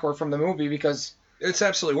soundtrack or from the movie, because It's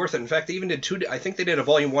absolutely worth it. In fact, they even did two. I think they did a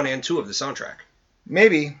volume 1 and 2 of the soundtrack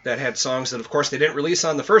maybe. that had songs that, of course, they didn't release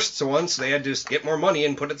on the first one, so they had to just get more money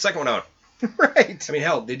and put the second one out. Right. I mean,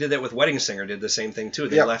 hell, they did that with Wedding Singer. Did the same thing too.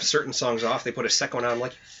 They Yep. left certain songs off. They put a second one on. I'm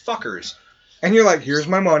like, fuckers. And you're like, here's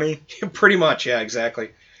my money. Pretty much, yeah,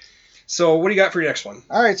 exactly. So, what do you got for your next one?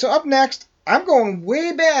 All right, so up next, I'm going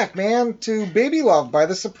way back, man, to Baby Love by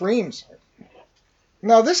the Supremes.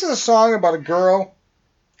 Now, this is a song about a girl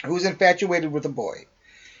who's infatuated with a boy.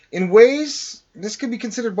 In ways, this could be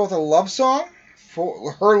considered both a love song,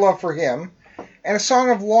 for her love for him, and a song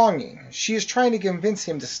of longing. She is trying to convince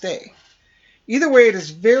him to stay. Either way, it's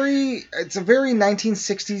a very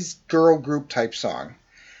 1960s girl group type song.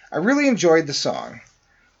 I really enjoyed the song.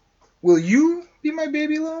 Will you be my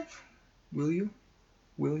baby love? Will you?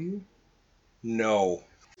 Will you? No.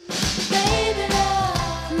 Baby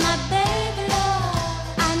love, my baby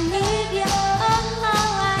love, I need you, oh,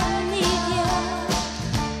 I need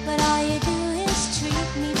you. But all you do is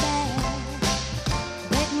treat me bad,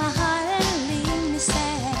 break my heart and leave me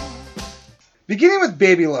sad. Beginning with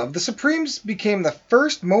Baby Love, the Supremes became the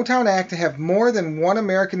first Motown act to have more than one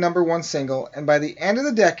American #1 single, and by the end of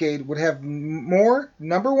the decade would have more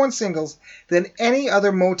 #1 singles than any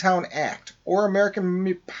other Motown act or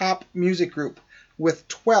American pop music group, with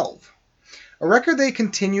 12. A record they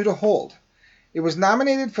continue to hold. It was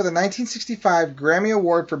nominated for the 1965 Grammy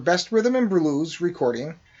Award for Best Rhythm and Blues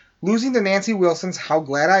Recording, losing to Nancy Wilson's How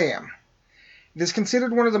Glad I Am. It is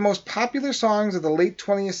considered one of the most popular songs of the late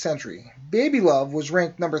 20th century. Baby Love was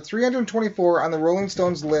ranked number 324 on the Rolling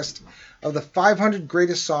Stones list of the 500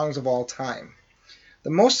 greatest songs of all time. The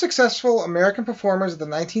most successful American performers of the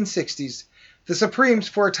 1960s, the Supremes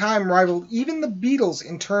for a time rivaled even the Beatles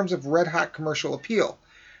in terms of red-hot commercial appeal,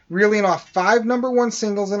 reeling off 5 #1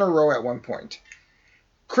 singles in a row at one point.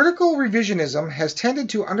 Critical revisionism has tended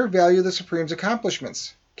to undervalue the Supremes'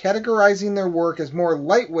 accomplishments, categorizing their work as more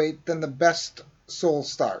lightweight than the best soul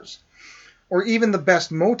stars, or even the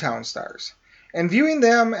best Motown stars, and viewing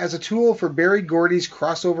them as a tool for Berry Gordy's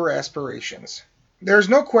crossover aspirations. There is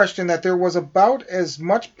no question that there was about as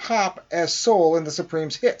much pop as soul in the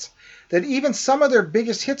Supremes' hits, that even some of their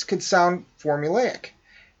biggest hits could sound formulaic,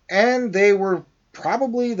 and they were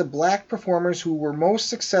probably the black performers who were most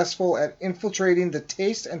successful at infiltrating the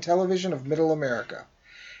taste and television of Middle America.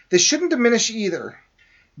 This shouldn't diminish either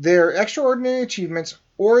their extraordinary achievements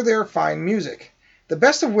or their fine music, the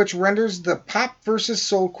best of which renders the pop versus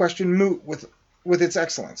soul question moot with its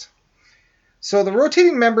excellence. So the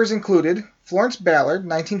rotating members included Florence Ballard,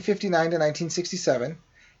 1959 to 1967,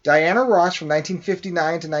 Diana Ross from 1959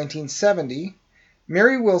 to 1970,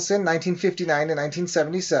 Mary Wilson, 1959 to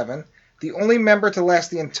 1977, the only member to last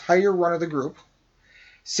the entire run of the group,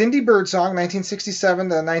 Cindy Birdsong, 1967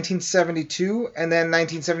 to 1972, and then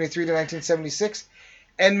 1973 to 1976,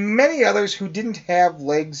 and many others who didn't have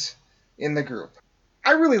legs in the group.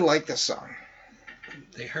 I really like this song.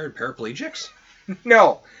 They hired paraplegics?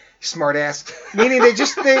 No, smartass. Meaning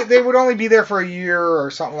they would only be there for a year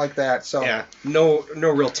or something like that. So Yeah, no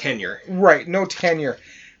real tenure. right, no tenure.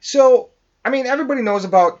 So I mean, everybody knows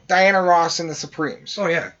about Diana Ross and the Supremes, Oh,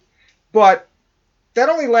 yeah. but that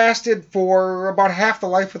only lasted for about half the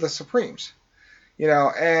life of the Supremes. You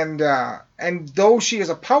know, and though she is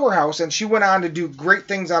a powerhouse and she went on to do great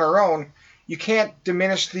things on her own, you can't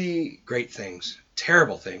diminish the. Great things.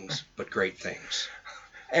 Terrible things, but great things.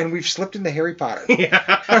 And we've slipped into Harry Potter.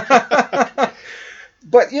 Yeah.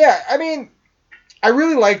 But yeah, I mean, I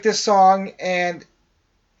really like this song, and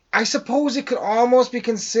I suppose it could almost be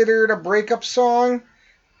considered a breakup song,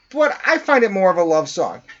 but I find it more of a love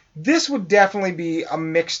song. This would definitely be a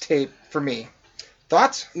mixtape for me.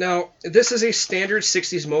 Thoughts? Now, this is a standard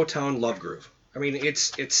 60s Motown love groove. I mean,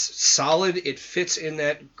 it's solid. It fits in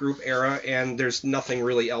that group era, and there's nothing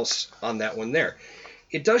really else on that one there.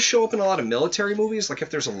 It does show up in a lot of military movies, like if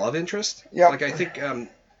there's a love interest. Yep. Like I think,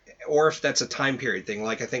 or if that's a time period thing.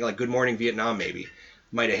 Like I think like Good Morning Vietnam maybe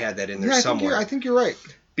might have had that in there somewhere. I think you're right.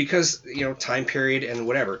 Because, you know, time period and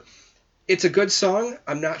whatever. It's a good song.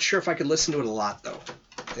 I'm not sure if I could listen to it a lot, though.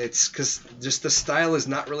 It's because just the style is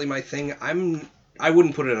not really my thing. I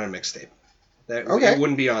wouldn't put it on a mixtape. Okay. It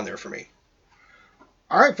wouldn't be on there for me.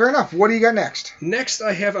 All right, fair enough. What do you got next? Next,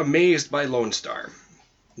 I have Amazed by Lone Star.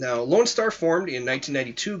 Now, Lone Star formed in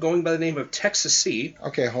 1992 going by the name of Texas Sea.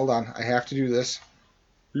 Okay, hold on. I have to do this.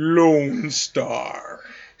 Lone Star.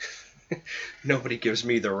 Nobody gives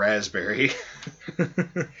me the raspberry.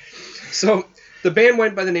 So, the band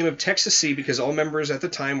went by the name of Texas Sea because all members at the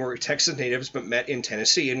time were Texas natives but met in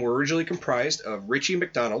Tennessee and were originally comprised of Richie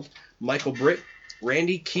McDonald, Michael Britt,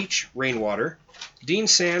 Randy Keach Rainwater, Dean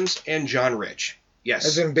Sams, and John Rich. Yes.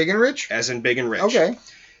 As in Big and Rich? As in Big and Rich. Okay.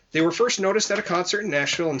 They were first noticed at a concert in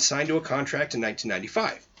Nashville and signed to a contract in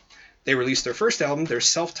 1995. They released their first album, their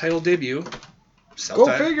self-titled debut. Go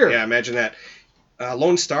figure. Yeah, imagine that.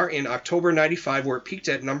 Lone Star in October 95, where it peaked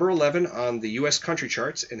at number 11 on the U.S. country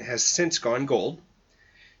charts and has since gone gold.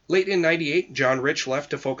 Late in 98, John Rich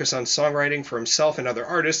left to focus on songwriting for himself and other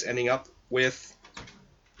artists, ending up with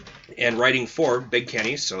and writing for Big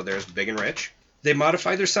Kenny, so there's Big and Rich. They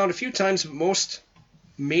modified their sound a few times, but most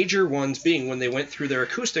major ones being when they went through their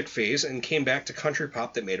acoustic phase and came back to country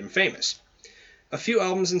pop that made them famous. A few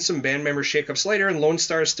albums and some band member shakeups later, and Lone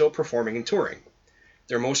Star is still performing and touring.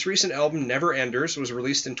 Their most recent album, Never Enders, was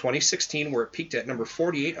released in 2016, where it peaked at number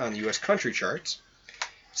 48 on the U.S. country charts.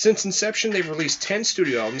 Since inception, they've released 10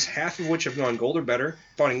 studio albums, half of which have gone gold or better,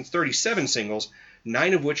 spawning 37 singles,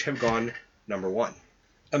 9 of which have gone number 1.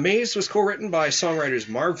 Amazed was co-written by songwriters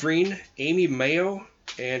Marv Green, Amy Mayo,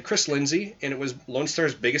 and Chris Lindsay, and it was Lone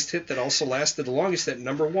Star's biggest hit that also lasted the longest at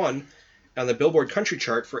number 1 on the Billboard country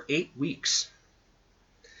chart for 8 weeks.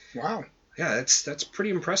 Wow. Yeah, that's pretty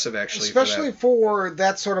impressive, actually. Especially for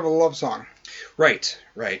that sort of a love song. Right.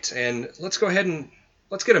 And let's go ahead and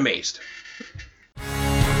let's get Amazed.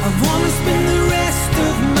 I wanna spend the rest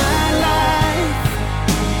of my life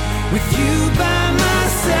with you by my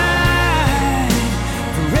side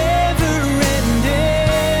forever and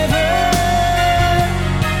ever.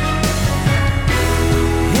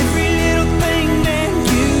 Every little thing that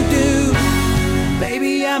you do,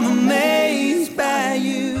 baby, I'm amazed by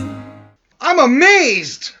you. I'm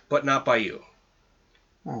amazed! But not by you.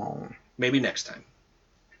 Oh. Maybe next time.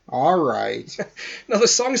 All right. Now, the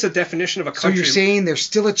song is the definition of a So country... you're saying there's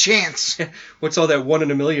still a chance? What's all that 1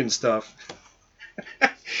 in a million stuff?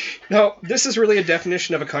 No, this is really a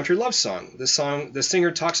definition of a country love song. The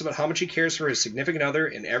singer talks about how much he cares for his significant other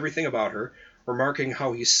and everything about her, remarking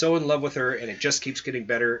how he's so in love with her and it just keeps getting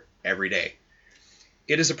better every day.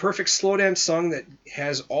 It is a perfect slow dance song that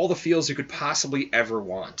has all the feels you could possibly ever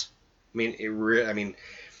want. I mean,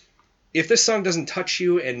 if this song doesn't touch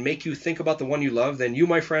you and make you think about the one you love, then you,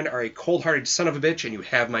 my friend, are a cold-hearted son of a bitch and you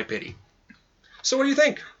have my pity. So what do you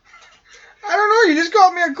think? I don't know. You just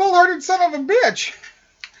called me a cold-hearted son of a bitch.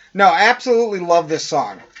 No, I absolutely love this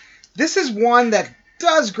song. This is one that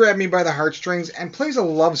does grab me by the heartstrings and plays a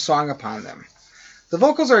love song upon them. The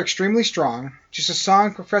vocals are extremely strong, just a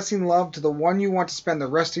song professing love to the one you want to spend the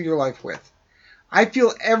rest of your life with. I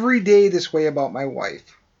feel every day this way about my wife,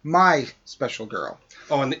 my special girl.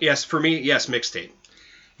 Oh, and yes, for me, yes, mixtape.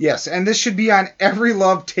 Yes, and this should be on every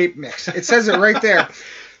love tape mix. It says it right there.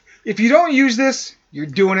 If you don't use this, you're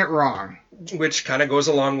doing it wrong. Which kind of goes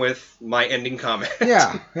along with my ending comment.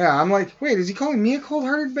 Yeah. I'm like, wait, is he calling me a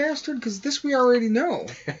cold-hearted bastard? Because this we already know.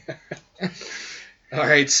 All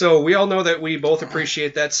right, so we all know that we both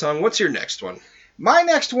appreciate that song. What's your next one? My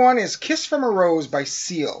next one is Kiss from a Rose by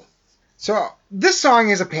Seal. So this song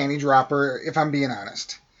is a panty dropper, if I'm being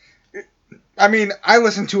honest. I mean, I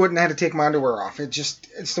listened to it and had to take my underwear off.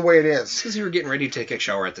 It's the way it is. Because you were getting ready to take a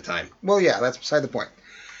shower at the time. Well, yeah, that's beside the point.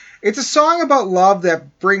 It's a song about love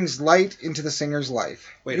that brings light into the singer's life.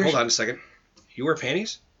 Wait, hold on a second. You wear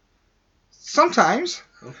panties? Sometimes.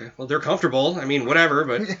 Okay, well, they're comfortable. I mean, whatever,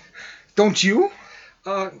 but... Don't you?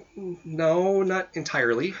 No, not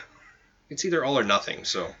entirely. It's either all or nothing,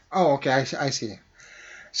 so... Oh, okay, I see.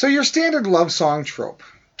 So your standard love song trope.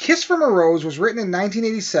 Kiss from a Rose was written in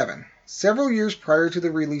 1987, several years prior to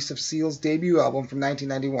the release of Seal's debut album from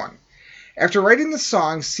 1991. After writing the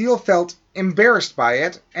song, Seal felt embarrassed by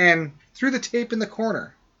it and threw the tape in the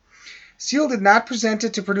corner. Seal did not present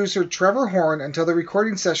it to producer Trevor Horn until the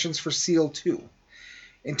recording sessions for Seal 2.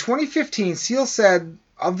 In 2015, Seal said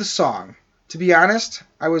of the song, "To be honest,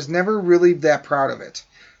 I was never really that proud of it.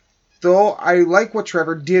 Though I like what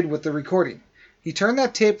Trevor did with the recording. He turned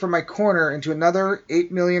that tape from my corner into another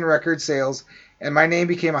 8 million record sales, and my name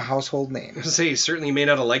became a household name." I was going to say, he certainly may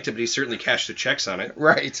not have liked it, but he certainly cashed the checks on it.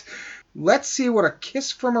 Right. Let's see what a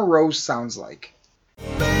Kiss from a Rose sounds like.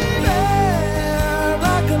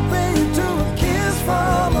 I compare you to a kiss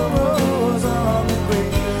from a rose on the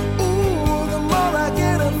grave. Ooh, the more I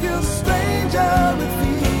get of you, the stranger it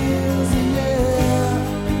feels,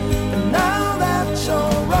 yeah. And now that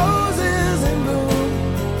your rose is in bloom,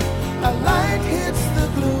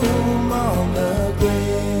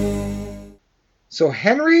 So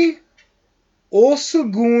Henry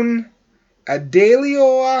Olusegun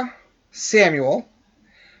Adeola Samuel,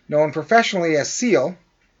 known professionally as Seal,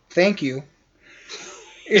 thank you,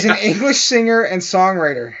 is an English singer and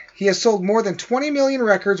songwriter. He has sold more than 20 million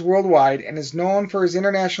records worldwide and is known for his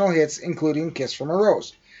international hits, including Kiss from a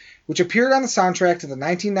Rose, which appeared on the soundtrack to the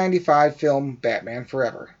 1995 film Batman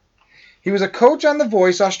Forever. He was a coach on The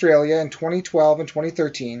Voice Australia in 2012 and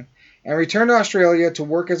 2013, and returned to Australia to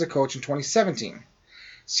work as a coach in 2017.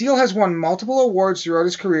 Seal has won multiple awards throughout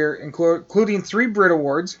his career, including 3 Brit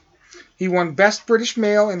Awards. He won Best British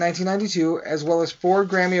Male in 1992, as well as 4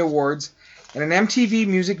 Grammy Awards and an MTV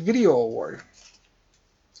Music Video Award.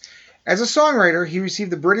 As a songwriter, he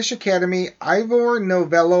received the British Academy Ivor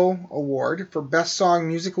Novello Award for Best Song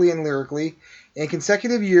Musically and Lyrically in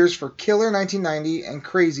consecutive years for Killer 1990 and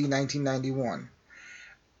Crazy 1991.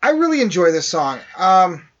 I really enjoy this song.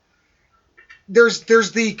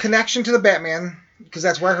 There's the connection to the Batman, because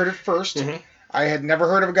that's where I heard it first. Mm-hmm. I had never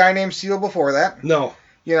heard of a guy named Seal before that. No.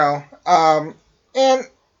 You know, and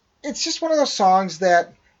it's just one of those songs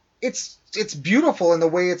that it's beautiful in the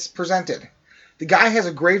way it's presented. The guy has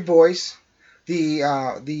a great voice.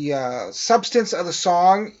 The substance of the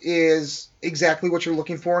song is exactly what you're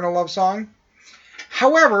looking for in a love song.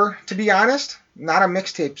 However, to be honest, not a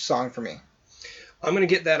mixtape song for me. I'm going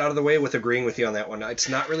to get that out of the way with agreeing with you on that one. It's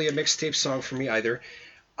not really a mixtape song for me either.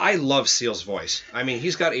 I love Seal's voice. I mean,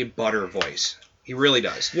 he's got a butter voice. He really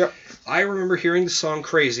does. Yep. I remember hearing the song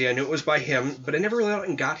Crazy. I knew it was by him, but I never really went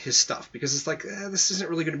and got his stuff because it's like, this isn't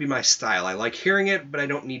really going to be my style. I like hearing it, but I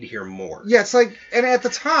don't need to hear more. Yeah, it's like, and at the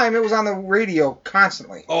time, it was on the radio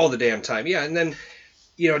constantly. All the damn time. Yeah, and then,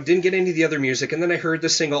 didn't get into the other music, and then I heard the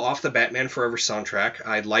single off the Batman Forever soundtrack.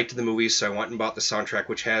 I liked the movie, so I went and bought the soundtrack,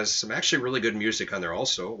 which has some actually really good music on there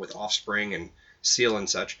also, with Offspring and Seal and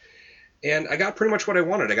such. And I got pretty much what I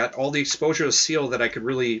wanted. I got all the exposure to Seal that I could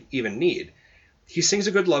really even need. He sings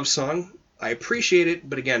a good love song. I appreciate it,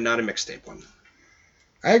 but again, not a mixtape one.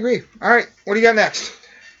 I agree. All right, what do you got next?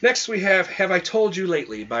 Next we have I Told You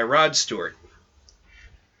Lately by Rod Stewart.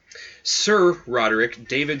 Sir Roderick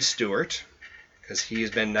David Stewart, because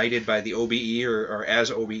he's been knighted by the OBE or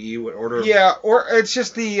as OBE, what order of... Yeah, or it's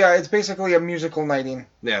just it's basically a musical knighting.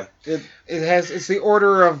 Yeah. It's the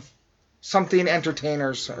order of something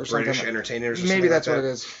entertainers or something. British entertainers or maybe something that's like what that.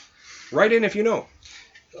 it is. Write in if you know,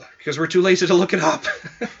 because we're too lazy to look it up.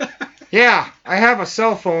 Yeah, I have a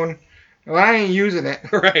cell phone, but I ain't using it.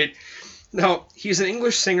 Right. Now, he's an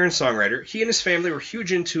English singer and songwriter. He and his family were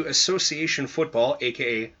huge into association football,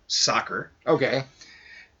 a.k.a. soccer. Okay.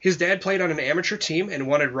 His dad played on an amateur team and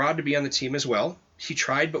wanted Rod to be on the team as well. He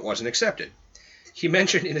tried but wasn't accepted. He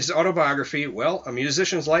mentioned in his autobiography, well, a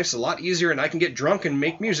musician's life's a lot easier and I can get drunk and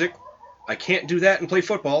make music. I can't do that and play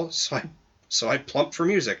football, so I plumped for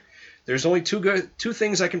music. There's only two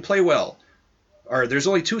things I can play well. Or there's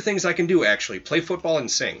only 2 things I can do, actually. Play football and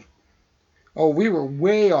sing. Oh, we were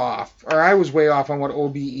way off. Or I was way off on what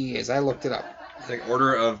OBE is. I looked it up. Like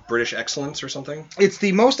Order of British Excellence or something? It's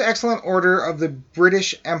the most excellent order of the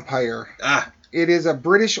British Empire. Ah. It is a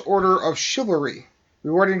British order of chivalry,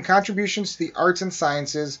 rewarding contributions to the arts and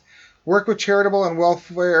sciences, work with charitable and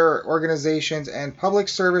welfare organizations, and public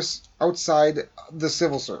service outside the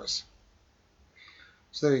civil service.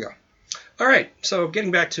 So there you go. All right, so getting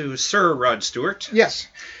back to Sir Rod Stewart. Yes.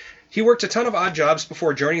 He worked a ton of odd jobs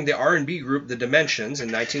before joining the R&B group The Dimensions in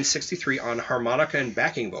 1963 on harmonica and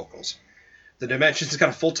backing vocals. The Dimensions got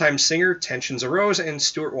a full-time singer, tensions arose, and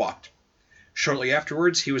Stewart walked. Shortly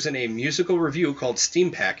afterwards, he was in a musical revue called Steam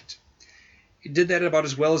Packet. He did that about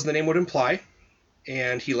as well as the name would imply,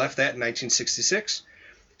 and he left that in 1966.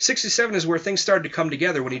 67 is where things started to come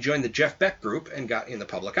together when he joined the Jeff Beck Group and got in the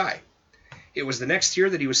public eye. It was the next year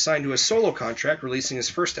that he was signed to a solo contract, releasing his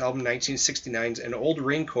first album, 1969's An Old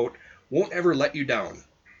Raincoat Won't Ever Let You Down,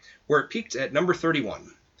 where it peaked at number 31.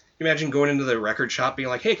 You imagine going into the record shop being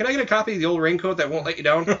like, hey, can I get a copy of The Old Raincoat That Won't Let You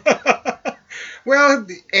Down? Well,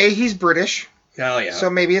 A, he's British. Oh, yeah. So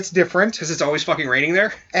maybe it's different. Because it's always fucking raining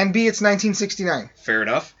there? And B, it's 1969. Fair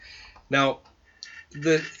enough. Now,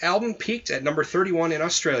 the album peaked at number 31 in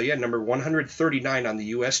Australia and number 139 on the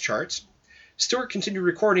U.S. charts. Stewart continued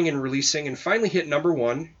recording and releasing and finally hit number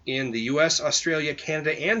 1 in the US, Australia,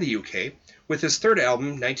 Canada, and the UK with his third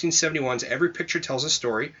album, 1971's Every Picture Tells a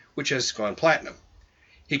Story, which has gone platinum.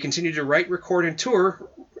 He continued to write, record, and tour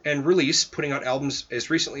and release, putting out albums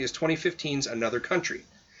as recently as 2015's Another Country.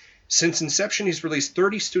 Since inception, he's released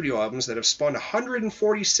 30 studio albums that have spawned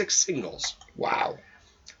 146 singles. Wow.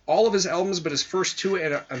 All of his albums but his first 2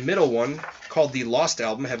 and a middle one, called The Lost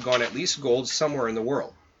Album, have gone at least gold somewhere in the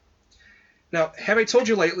world. Now, Have I Told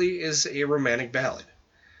You Lately is a romantic ballad.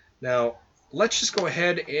 Now, let's just go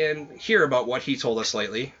ahead and hear about what he told us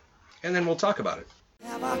lately, and then we'll talk about it.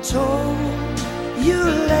 Have I told you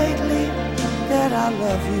lately that I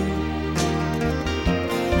love you?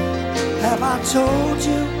 Have I told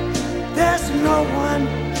you there's no one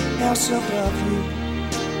else above you?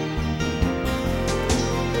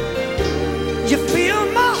 You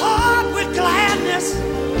fill my heart with gladness,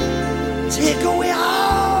 take away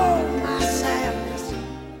all my sadness.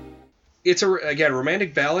 It's a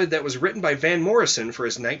romantic ballad that was written by Van Morrison for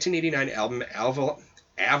his 1989 album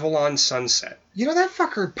Avalon Sunset. You know, that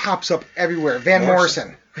fucker pops up everywhere. Van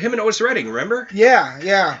Morrison. Him and Otis Redding, remember?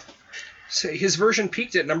 Yeah. So his version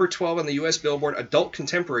peaked at number 12 on the U.S. Billboard Adult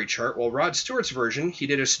Contemporary chart, while Rod Stewart's version, he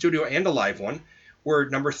did a studio and a live one, were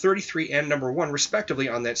number 33 and number 1, respectively,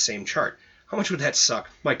 on that same chart. How much would that suck?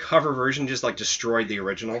 My cover version just, destroyed the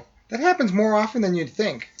original. That happens more often than you'd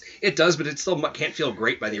think. It does, but it still can't feel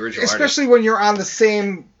great by the original Especially when you're on at the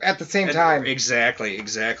same time.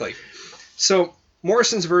 Exactly. So,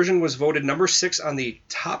 Morrison's version was voted number 6 on the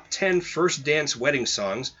top 10 first dance wedding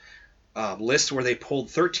songs list, where they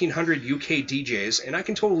pulled 1,300 UK DJs, and I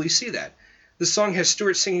can totally see that. The song has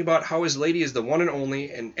Stewart singing about how his lady is the one and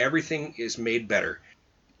only, and everything is made better.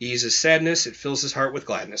 Eases sadness, it fills his heart with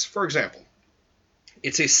gladness. For example,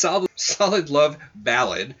 it's a solid love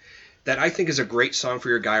ballad that I think is a great song for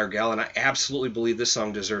your guy or gal, and I absolutely believe this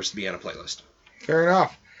song deserves to be on a playlist. Fair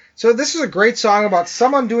enough. So this is a great song about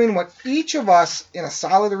someone doing what each of us in a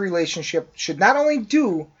solid relationship should not only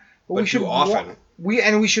do, but we should do often.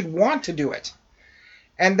 We should want to do it.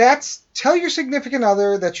 And that's tell your significant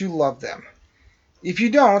other that you love them. If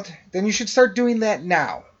you don't, then you should start doing that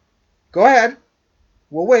now. Go ahead.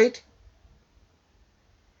 We'll wait.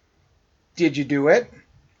 Did you do it?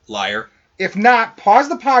 Liar. If not, pause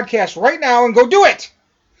the podcast right now and go do it.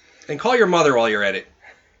 And call your mother while you're at it.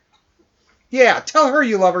 Yeah, tell her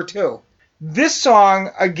you love her too. This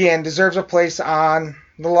song, again, deserves a place on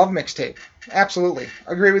the Love Mixtape. Absolutely.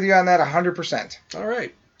 Agree with you on that 100%. All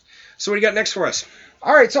right. So what do you got next for us?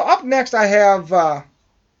 All right, so up next I have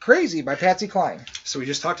Crazy by Patsy Cline. So we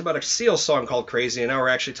just talked about a Seal song called Crazy, and now we're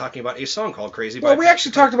actually talking about a song called Crazy. Well, we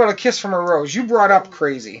actually talked about A Kiss from a Rose. You brought up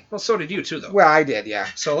Crazy. Well, so did you too, though. Well, I did, yeah.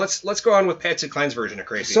 So let's go on with Patsy Cline's version of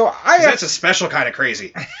Crazy. So that's a special kind of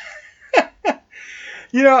crazy.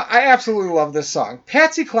 You know, I absolutely love this song.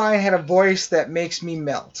 Patsy Cline had a voice that makes me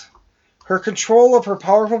melt. Her control of her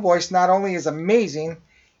powerful voice not only is amazing,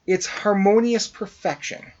 it's harmonious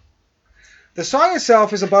perfection. The song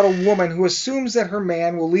itself is about a woman who assumes that her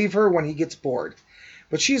man will leave her when he gets bored,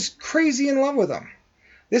 but she's crazy in love with him.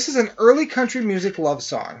 This is an early country music love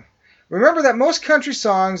song. Remember that most country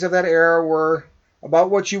songs of that era were about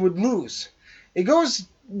what you would lose. It goes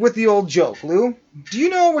with the old joke, Lou. Do you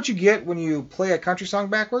know what you get when you play a country song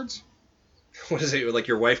backwards? What is it? Like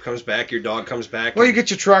your wife comes back, your dog comes back? Well, you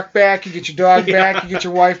get your truck back, you get your dog back, you get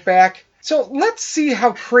your wife back. So let's see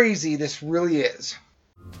how crazy this really is.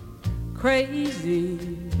 Crazy,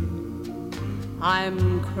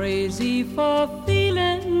 I'm crazy for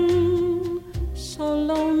feeling so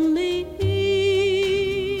lonely.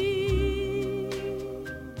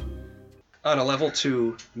 On a level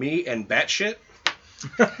to me and batshit?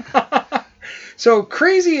 So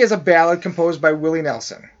Crazy is a ballad composed by Willie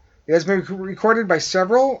Nelson. It has been recorded by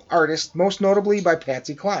several artists, most notably by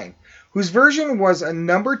Patsy Cline, whose version was a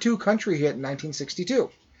number 2 country hit in 1962.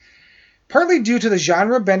 Partly due to the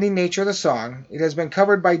genre-bending nature of the song, it has been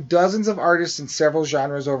covered by dozens of artists in several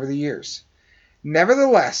genres over the years.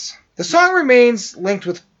 Nevertheless, the song remains linked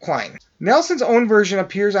with Cline. Nelson's own version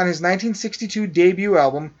appears on his 1962 debut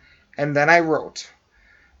album, And Then I Wrote.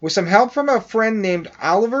 With some help from a friend named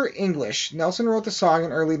Oliver English, Nelson wrote the song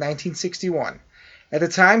in early 1961. At the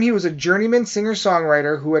time, he was a journeyman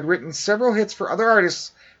singer-songwriter who had written several hits for other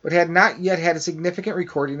artists, but had not yet had a significant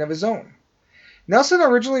recording of his own. Nelson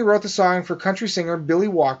originally wrote the song for country singer Billy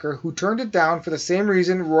Walker, who turned it down for the same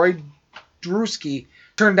reason Roy Drewski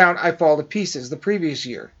turned down I Fall to Pieces the previous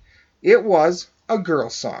year. It was a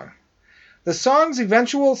girl's song. The song's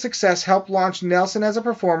eventual success helped launch Nelson as a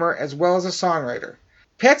performer as well as a songwriter.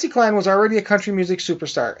 Patsy Cline was already a country music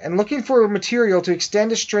superstar, and looking for material to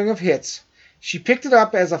extend a string of hits, she picked it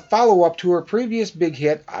up as a follow-up to her previous big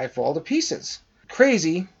hit, I Fall to Pieces.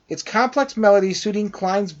 Crazy, its complex melody suiting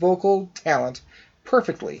Cline's vocal talent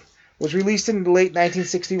perfectly, was released in late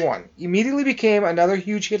 1961, immediately became another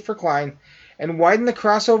huge hit for Cline, and widened the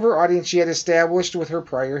crossover audience she had established with her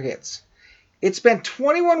prior hits. It spent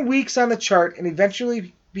 21 weeks on the chart and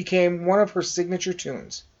eventually became one of her signature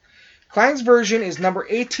tunes. Cline's version is number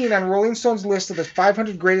 18 on Rolling Stone's list of the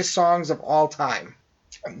 500 greatest songs of all time.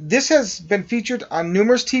 This has been featured on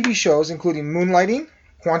numerous TV shows, including Moonlighting,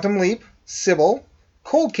 Quantum Leap, Sybil,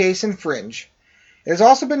 Cold Case, and Fringe. It has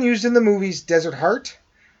also been used in the movies Desert Heart,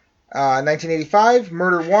 1985,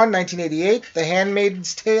 Murder 1, 1988, The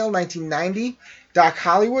Handmaid's Tale, 1990, Doc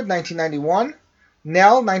Hollywood, 1991,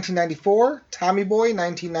 Nell, 1994, Tommy Boy,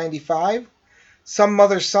 1995, Some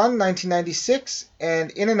Mother's Son, 1996,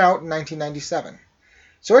 and In and Out in 1997.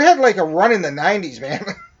 So it had like a run in the 90s, man.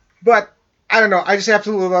 But, I don't know, I just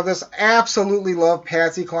absolutely love this. Absolutely love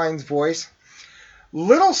Patsy Cline's voice.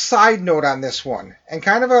 Little side note on this one, and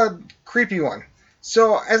kind of a creepy one.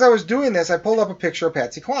 So, as I was doing this, I pulled up a picture of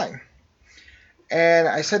Patsy Cline. And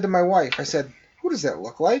I said to my wife, I said, who does that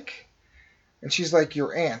look like? And she's like,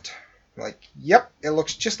 your aunt. I'm like, yep, it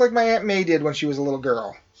looks just like my Aunt May did when she was a little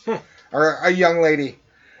girl. Or a young lady.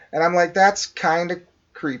 And I'm like, that's kind of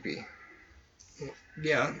creepy.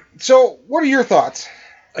 Yeah. So, what are your thoughts?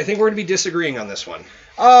 I think we're going to be disagreeing on this one.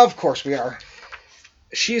 Of course we are.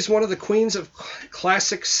 She is one of the queens of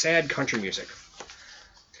classic sad country music.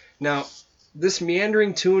 Now, this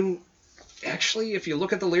meandering tune, actually, if you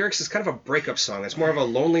look at the lyrics, is kind of a breakup song. It's more of a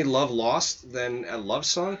lonely love lost than a love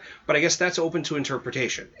song, but I guess that's open to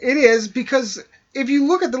interpretation. It is, because if you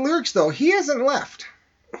look at the lyrics, though, he hasn't left.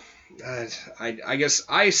 I guess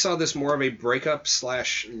I saw this more of a breakup /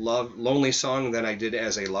 love lonely song than I did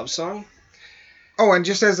as a love song. Oh, and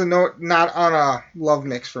just as a note, not on a love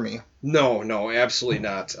mix for me. No, absolutely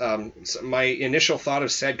not. So my initial thought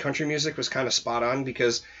of sad country music was kind of spot on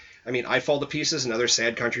because, I mean, I Fall to Pieces, another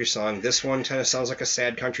sad country song. This one kind of sounds like a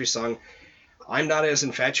sad country song. I'm not as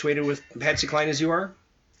infatuated with Patsy Cline as you are,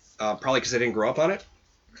 probably because I didn't grow up on it.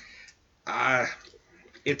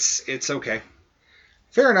 It's okay.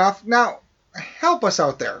 Fair enough. Now, help us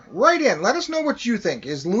out there. Write in. Let us know what you think.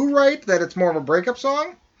 Is Lou right that it's more of a breakup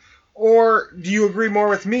song? Or do you agree more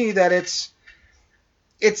with me that it's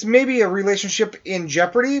maybe a relationship in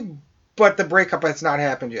jeopardy, but the breakup has not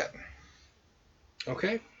happened yet?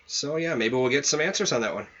 Okay. So, yeah, maybe we'll get some answers on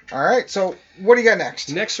that one. All right. So, what do you got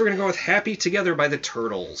next? Next, we're going to go with Happy Together by the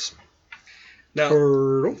Turtles. Now,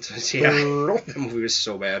 Turtles. Yeah, Turtle. that movie was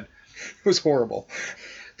so bad. It was horrible.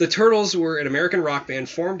 The Turtles were an American rock band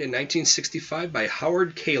formed in 1965 by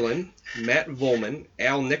Howard Kalin, Matt Volman,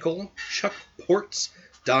 Al Nickel, Chuck Ports,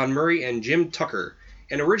 Don Murray, and Jim Tucker,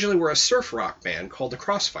 and originally were a surf rock band called the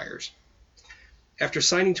Crossfires. After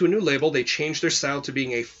signing to a new label, they changed their style to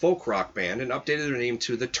being a folk rock band and updated their name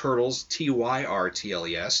to the Turtles,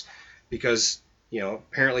 Tyrtles, because,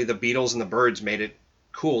 apparently the Beatles and the Byrds made it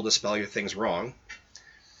cool to spell your things wrong.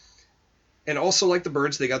 And also, like the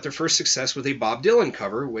Byrds, they got their first success with a Bob Dylan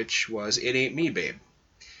cover, which was It Ain't Me, Babe.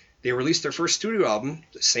 They released their first studio album,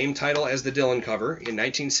 the same title as the Dylan cover, in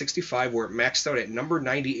 1965, where it maxed out at number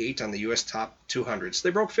 98 on the U.S. Top 200. So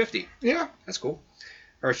they broke 50. Yeah. That's cool.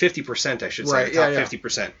 Or 50%, I should say. Right, The top yeah.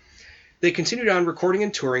 50%. They continued on recording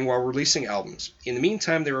and touring while releasing albums. In the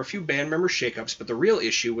meantime, there were a few band member shakeups, but the real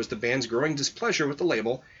issue was the band's growing displeasure with the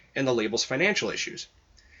label and the label's financial issues.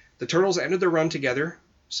 The Turtles ended their run together,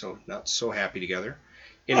 so not so happy together,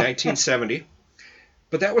 in 1970.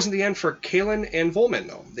 But that wasn't the end for Kalin and Volman,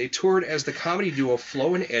 though. They toured as the comedy duo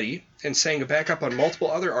Flo and Eddie and sang a backup on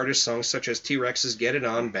multiple other artists' songs such as T-Rex's Get It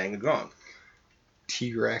On, Bang a Gong.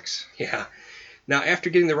 T-Rex. Yeah. Now, after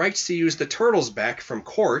getting the rights to use the Turtles back from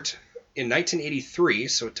court in 1983,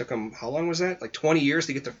 so it took them, how long was that? Like 20 years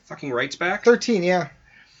to get their fucking rights back? 13, yeah.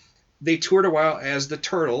 They toured a while as the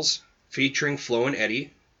Turtles, featuring Flo and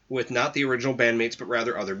Eddie, with not the original bandmates, but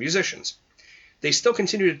rather other musicians. They still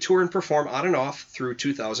continue to tour and perform on and off through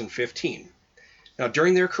 2015. Now,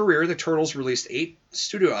 during their career, the Turtles released 8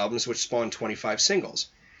 studio albums, which spawned 25 singles.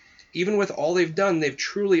 Even with all they've done, they've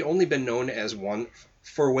truly only been known as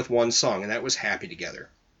with one song, and that was Happy Together.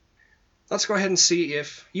 Let's go ahead and see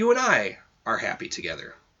if you and I are happy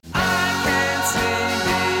together. I can't see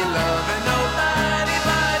me loving nobody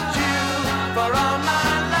but you for all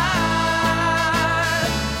my life.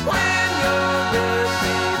 When you're with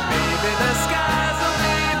me, baby, the skies will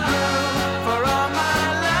be blue for all my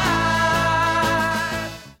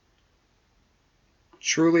life.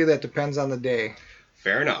 Truly, that depends on the day.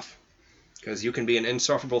 Fair enough. Because you can be an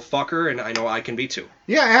insufferable fucker, and I know I can be too.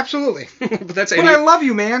 Yeah, absolutely. But that's But I love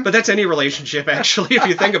you, man. But that's any relationship, actually, if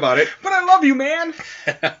you think about it. But I love you, man.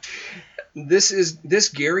 This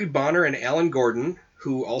Gary Bonner and Alan Gordon,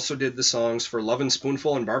 who also did the songs for Lovin'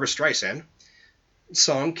 Spoonful and Barbra Streisand,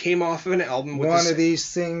 song came off of an album with One of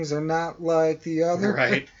these things are not like the other.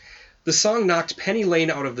 Right. The song knocked Penny Lane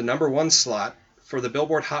out of the #1 slot for the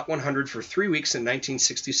Billboard Hot 100 for 3 weeks in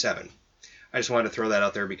 1967. I just wanted to throw that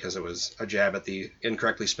out there because it was a jab at the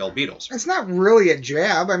incorrectly spelled Beatles. It's not really a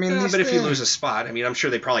jab. I mean, But if you lose a spot, I mean, I'm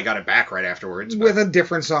sure they probably got it back right afterwards. with a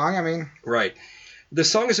different song, I mean. Right. The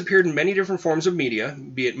song has appeared in many different forms of media,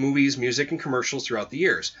 be it movies, music, and commercials throughout the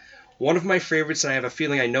years. One of my favorites, and I have a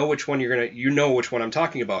feeling I know which one you know which one I'm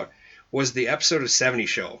talking about, was the episode of 70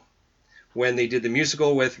 Show, when they did the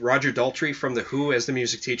musical with Roger Daltrey from The Who as the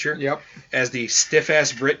music teacher, Yep. as the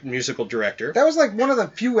stiff-ass Brit musical director. That was like one of the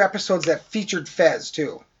few episodes that featured Fez,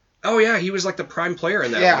 too. Oh yeah, he was like the prime player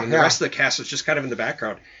in that Yeah, one, and the yeah. rest of the cast was just kind of in the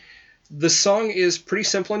background. The song is pretty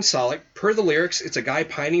simple and solid. Per the lyrics, it's a guy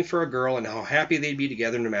pining for a girl and how happy they'd be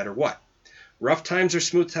together no matter what. Rough times or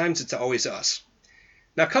smooth times, it's always us.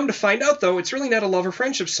 Now come to find out, though, it's really not a love or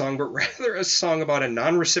friendship song, but rather a song about a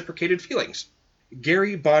non-reciprocated feelings.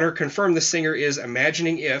 Gary Bonner confirmed the singer is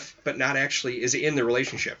imagining if, but not actually, is in the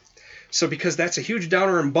relationship. So because that's a huge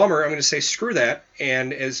downer and bummer, I'm going to say screw that,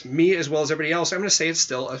 and as me as well as everybody else, I'm going to say it's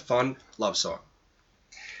still a fun love song.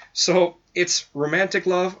 So it's romantic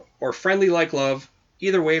love or friendly like love.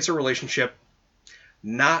 Either way, it's a relationship.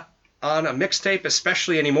 Not on a mixtape,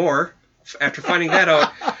 especially anymore, after finding that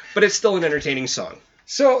out, but it's still an entertaining song.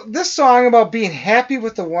 So, this song about being happy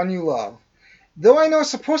with the one you love, though I know it's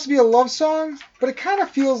supposed to be a love song, but it kind of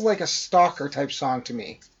feels like a stalker type song to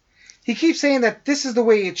me. He keeps saying that this is the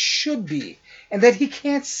way it should be, and that he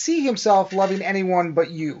can't see himself loving anyone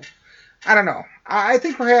but you. I don't know. I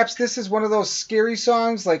think perhaps this is one of those scary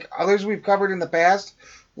songs like others we've covered in the past,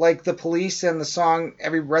 like The Police and the song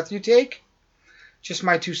Every Breath You Take. Just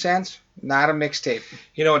my 2 cents, not a mixtape.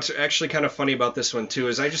 You know, what's actually kind of funny about this one, too,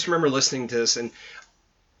 is I just remember listening to this, and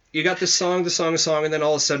you got this song, and then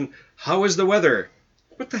all of a sudden, how is the weather?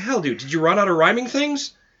 What the hell, dude? Did you run out of rhyming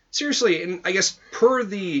things? Seriously, and I guess per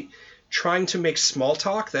the trying to make small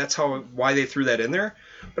talk, that's why they threw that in there.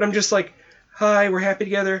 But I'm just like, hi, we're happy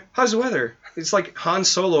together. How's the weather? It's like Han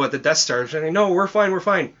Solo at the Death Star saying, no, we're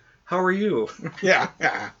fine. How are you? Yeah.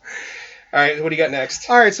 All right, what do you got next?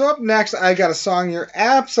 All right, so up next, I got a song you're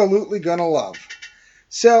absolutely going to love.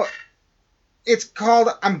 So, it's called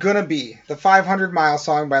I'm Gonna Be, the 500 Mile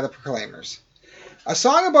song by the Proclaimers. A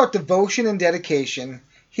song about devotion and dedication.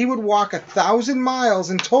 He would walk 1,000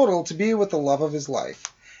 miles in total to be with the love of his life.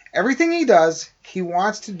 Everything he does, he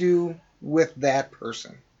wants to do with that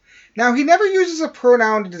person. Now, he never uses a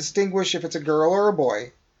pronoun to distinguish if it's a girl or a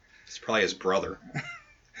boy. It's probably his brother.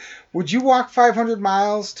 Would you walk 500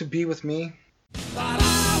 miles to be with me?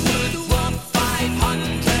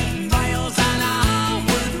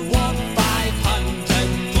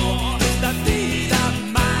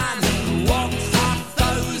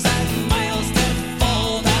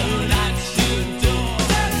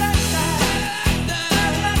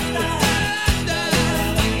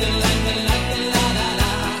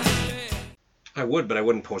 I would, but I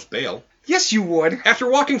wouldn't post bail. Yes, you would. After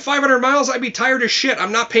walking 500 miles, I'd be tired as shit.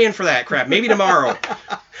 I'm not paying for that crap. Maybe tomorrow.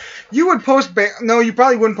 You would post bail. No, you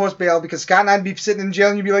probably wouldn't post bail because Scott and I'd be sitting in jail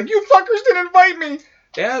and you'd be like, you fuckers didn't invite me.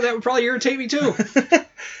 Yeah, that would probably irritate me too.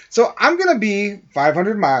 So I'm Gonna Be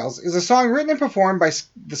 500 Miles is a song written and performed by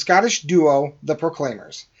the Scottish duo The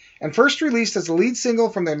Proclaimers and first released as the lead single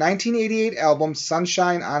from their 1988 album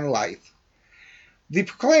Sunshine on Life. The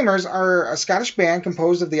Proclaimers are a Scottish band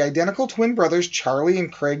composed of the identical twin brothers Charlie and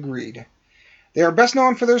Craig Reid. They are best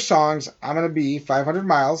known for their songs I'm Gonna Be 500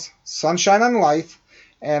 Miles, Sunshine on Life,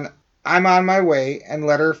 and I'm on My Way and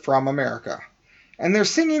Letter from America, and their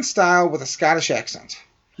singing style with a Scottish accent.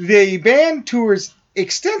 The band tours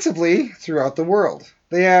extensively throughout the world.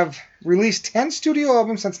 They have released 10 studio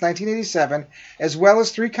albums since 1987, as well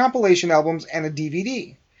as 3 compilation albums and a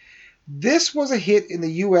DVD. This was a hit in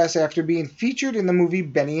the U.S. after being featured in the movie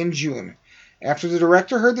Benny and June, after the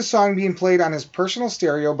director heard the song being played on his personal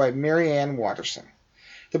stereo by Mary Ann Watterson.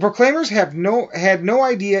 The Proclaimers had no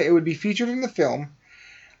idea it would be featured in the film.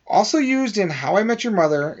 Also used in How I Met Your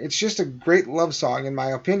Mother, it's just a great love song in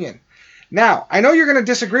my opinion. Now, I know you're going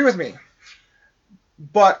to disagree with me,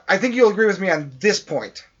 but I think you'll agree with me on this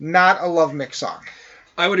point. Not a love mix song.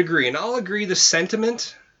 I would agree, and I'll agree the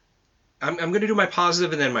sentiment. I'm going to do my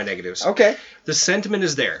positive and then my negatives. Okay. The sentiment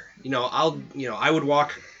is there. I would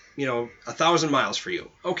walk, 1,000 miles for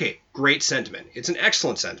you. Okay, great sentiment. It's an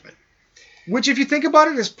excellent sentiment. Which, if you think about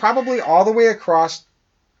it, is probably all the way across,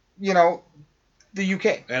 the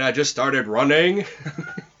UK. And I just started running.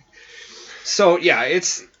 So, yeah,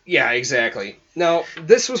 exactly. Now,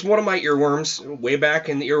 this was one of my earworms way back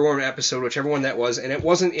in the earworm episode, whichever one that was, and it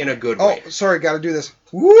wasn't in a good way. Oh, sorry, got to do this.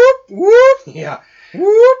 Whoop, whoop, Yeah.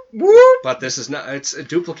 whoop, whoop. But this is not, it's a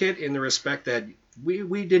duplicate in the respect that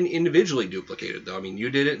we didn't individually duplicate it, though. I mean, you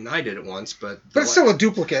did it and I did it once, but But it's still a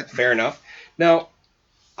duplicate. fair enough. Now,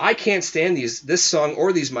 I can't stand this song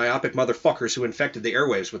or these myopic motherfuckers who infected the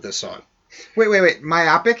airwaves with this song. Wait.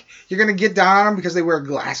 Myopic? You're going to get down on them because they wear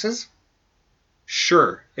glasses?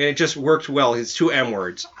 Sure. And it just worked well. It's 2 M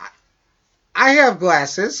words. I have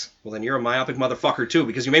glasses. Well, then you're a myopic motherfucker, too,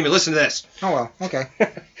 because you made me listen to this. Oh, well, okay.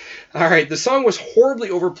 All right. The song was horribly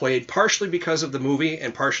overplayed, partially because of the movie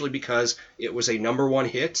and partially because it was a #1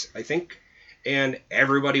 hit, I think. And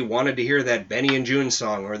everybody wanted to hear that Benny and June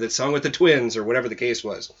song or that song with the twins or whatever the case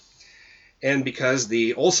was. And because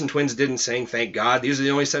the Olsen twins didn't sing, thank God, these are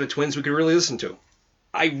the only set of twins we could really listen to.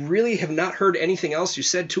 I really have not heard anything else. You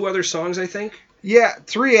said 2 other songs, I think? Yeah,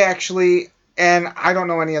 3 actually, and I don't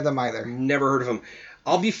know any of them either. Never heard of them.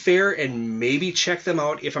 I'll be fair and maybe check them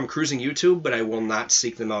out if I'm cruising YouTube, but I will not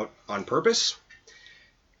seek them out on purpose.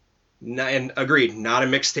 And agreed, not a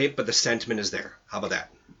mixtape, but the sentiment is there. How about that?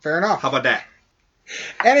 Fair enough. How about that?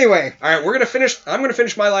 Anyway, All right, I'm gonna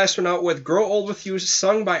finish my last one out with "Grow Old with You,"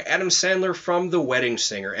 sung by Adam Sandler from The Wedding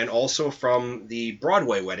Singer and also from the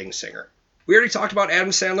Broadway Wedding Singer. We already talked about Adam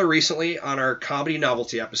Sandler recently on our comedy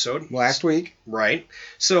novelty episode. last week. Right.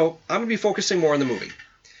 So I'm going to be focusing more on the movie.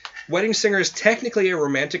 Wedding Singer is technically a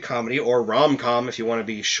romantic comedy, or rom-com if you want to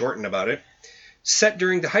be shortened about it, set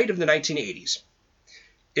during the height of the 1980s.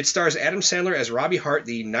 It stars Adam Sandler as Robbie Hart,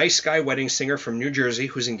 the nice guy wedding singer from New Jersey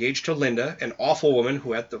who's engaged to Linda, an awful woman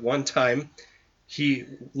who at the one time he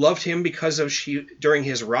loved him because of during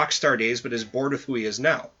his rock star days, but is bored with who he is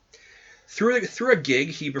now. Through a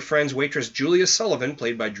gig, he befriends waitress Julia Sullivan,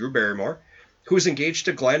 played by Drew Barrymore, who is engaged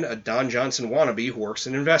to Glenn, a Don Johnson wannabe who works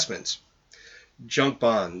in investments. Junk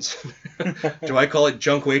bonds. Do I call it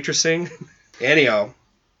junk waitressing? Anyhow,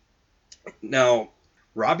 now,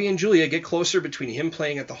 Robbie and Julia get closer between him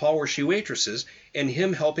playing at the hall where she waitresses and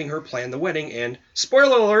him helping her plan the wedding, and,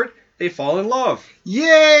 spoiler alert, they fall in love.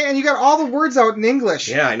 Yay! And you got all the words out in English.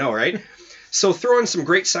 Yeah, I know, right? So throw in some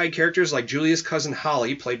great side characters like Julia's cousin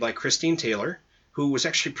Holly, played by Christine Taylor, who was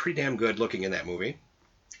actually pretty damn good looking in that movie.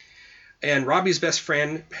 And Robbie's best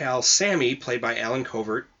friend, pal Sammy, played by Alan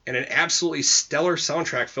Covert, and an absolutely stellar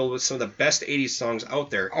soundtrack filled with some of the best 80s songs out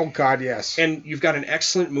there. Oh, God, yes. And you've got an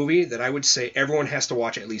excellent movie that I would say everyone has to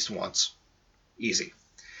watch at least once. Easy.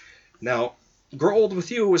 Now, Grow Old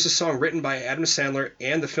With You was a song written by Adam Sandler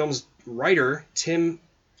and the film's writer, Tim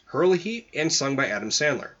Herlihy, and sung by Adam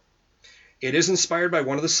Sandler. It is inspired by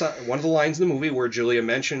one of the lines in the movie where Julia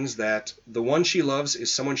mentions that the one she loves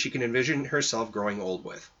is someone she can envision herself growing old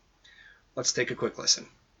with. Let's take a quick listen.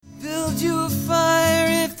 Build you a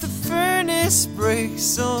fire if the furnace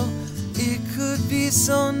breaks. Oh, it could be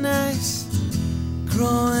so nice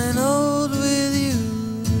growing old with you.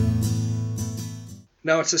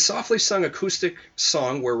 Now, it's a softly sung acoustic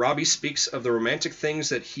song where Robbie speaks of the romantic things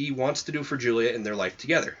that he wants to do for Julia in their life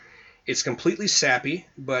together. It's completely sappy,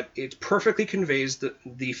 but it perfectly conveys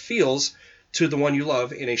the feels to the one you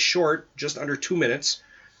love in a short, just under 2 minutes.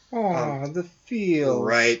 Oh, the feels.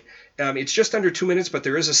 Right. It's just under 2 minutes, but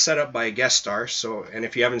there is a setup by a guest star. And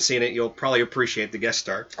if you haven't seen it, you'll probably appreciate the guest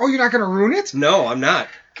star. Oh, you're not going to ruin it? No, I'm not.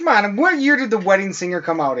 Come on, what year did The Wedding Singer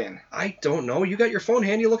come out in? I don't know. You got your phone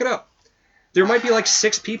handy, look it up. There might be like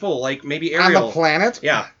 6 people, like maybe Ariel. On the planet?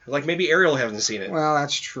 Yeah, like maybe Ariel hasn't seen it. Well,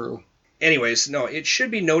 that's true. Anyways, no, it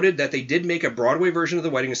should be noted that they did make a Broadway version of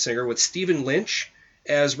The Wedding Singer with Stephen Lynch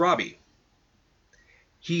as Robbie.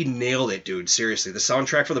 He nailed it, dude. Seriously. The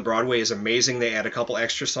soundtrack for the Broadway is amazing. They add a couple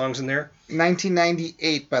extra songs in there.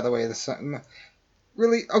 1998, by the way.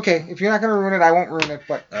 Really? Okay, if you're not going to ruin it, I won't ruin it,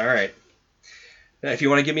 but... All right. Now, if you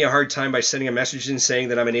want to give me a hard time by sending a message in saying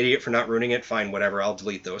that I'm an idiot for not ruining it, fine, whatever. I'll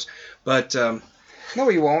delete those. But, No,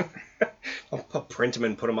 you won't. I'll print them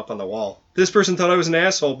and put them up on the wall. This person thought I was an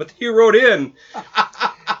asshole, but he wrote in.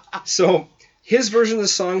 So, his version of the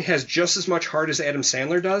song has just as much heart as Adam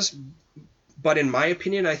Sandler does, but in my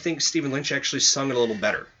opinion, I think Stephen Lynch actually sung it a little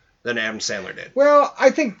better than Adam Sandler did. Well, I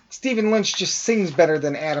think Stephen Lynch just sings better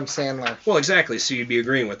than Adam Sandler. Well, exactly, so you'd be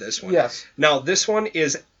agreeing with this one. Yes. Now, this one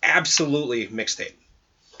is absolutely mixtape.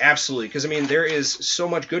 Absolutely, because, I mean, there is so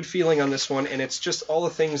much good feeling on this one, and it's just all the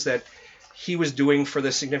things that he was doing for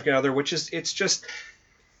the significant other, which is, it's just,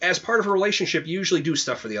 as part of a relationship, you usually do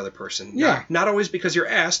stuff for the other person. Yeah. Not always because you're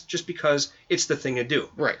asked, just because it's the thing to do.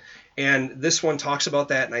 Right. And this one talks about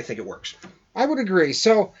that, and I think it works. I would agree.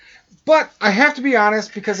 So, but I have to be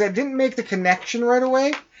honest, because I didn't make the connection right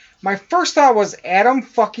away. My first thought was Adam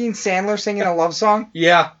fucking Sandler singing a love song.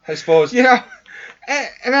 Yeah, I suppose. You know,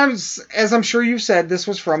 and as I'm sure you've said, this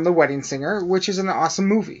was from The Wedding Singer, which is an awesome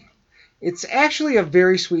movie. It's actually a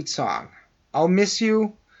very sweet song. I'll miss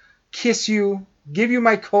you, kiss you, give you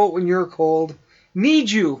my coat when you're cold,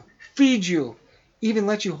 need you, feed you, even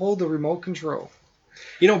let you hold the remote control.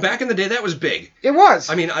 You know, back in the day, that was big. It was.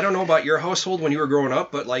 I mean, I don't know about your household when you were growing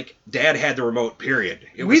up, but, like, Dad had the remote, period.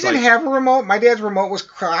 We didn't have a remote. My dad's remote was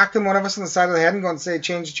clocked in one of us on the side of the head and going to say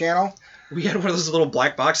change the channel. We had one of those little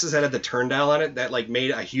black boxes that had the turn dial on it that like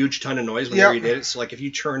made a huge ton of noise Yep. whenever you did it. So like if you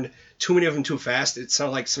turned too many of them too fast, it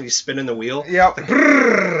sounded like somebody spinning the wheel. Yep.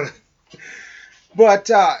 But,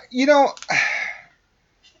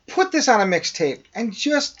 put this on a mixtape and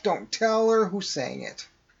just don't tell her who sang it.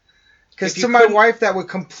 Because If you to my couldn't- wife, that would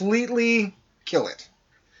completely kill it.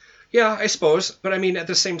 Yeah, I suppose. But I mean, at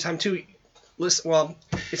the same time too, listen. Well,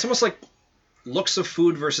 it's almost like looks of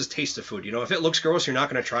food versus taste of food. You know, if it looks gross, you're not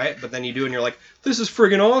going to try it. But then you do, and you're like, this is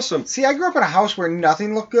friggin' awesome. See, I grew up in a house where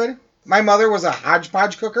nothing looked good. My mother was a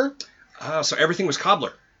hodgepodge cooker. So everything was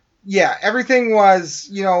cobbler. Yeah, everything was,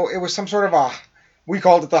 it was some sort of we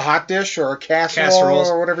called it the hot dish or a casserole Casseroles.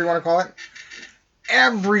 or whatever you want to call it.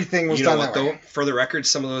 Everything was You know done what that though? way. For the record,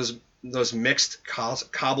 some of those mixed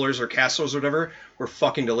cobblers or casseroles or whatever were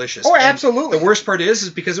fucking delicious. Oh, And absolutely. the worst part is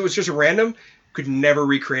because it was just random, could never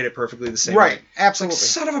recreate it perfectly the same Right, way. absolutely.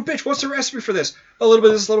 It's like, son of a bitch, what's the recipe for this? A little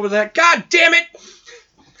bit of this, a little bit of that. God damn it!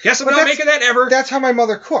 Guess I'm But not that's- making that ever. That's how my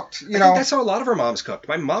mother cooked, I think that's how a lot of our moms cooked.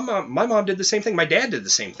 My mom did the same thing. My dad did the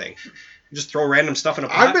same thing. Just throw random stuff in a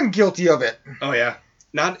pot. I've been guilty of it. Oh yeah,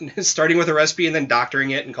 not starting with a recipe and then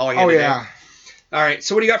doctoring it and calling it Oh, a day. yeah. All right,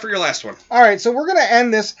 so what do you got for your last one? All right, so we're going to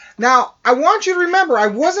end this. Now, I want you to remember, I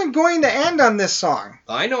wasn't going to end on this song.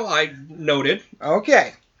 I know I noted.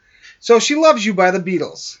 Okay. So, She Loves You by the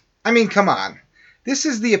Beatles. I mean, come on. This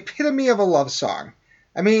is the epitome of a love song.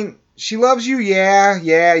 I mean, she loves you,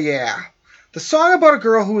 yeah. The song about a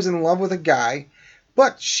girl who is in love with a guy,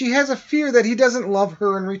 but she has a fear that he doesn't love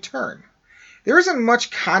her in return. There isn't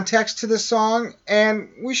much context to this song, and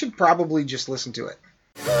we should probably just listen to it.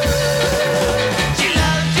 She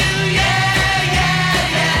loves you, yeah, yeah,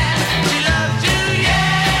 yeah. She loves you,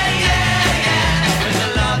 yeah, yeah, yeah. With a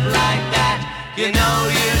love like that, you know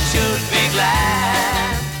you should be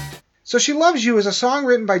glad. So She Loves You is a song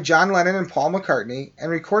written by John Lennon and Paul McCartney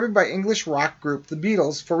and recorded by English rock group The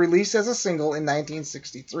Beatles for release as a single in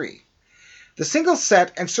 1963. The single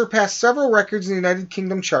set and surpassed several records in the United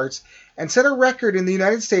Kingdom charts and set a record in the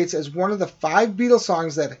United States as one of the 5 Beatles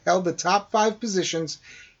songs that held the top 5 positions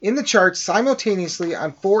in the charts simultaneously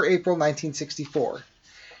on 4 April 1964.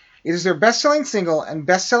 It is their best-selling single and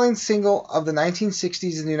best-selling single of the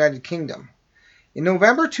 1960s in the United Kingdom. In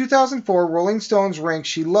November 2004, Rolling Stones ranked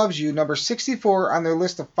She Loves You number 64 on their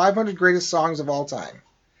list of 500 greatest songs of all time.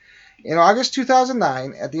 In August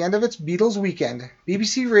 2009, at the end of its Beatles weekend,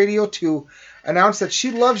 BBC Radio 2 announced that She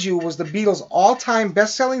Loves You was the Beatles' all-time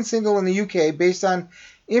best-selling single in the UK based on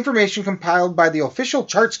information compiled by the official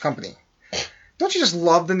charts company. Don't you just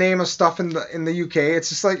love the name of stuff in the UK? It's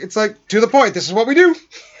just like to the point. This is what we do.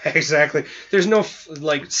 Exactly. There's no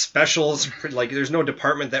specials. There's no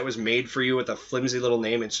department that was made for you with a flimsy little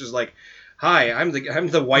name. It's just like, hi, I'm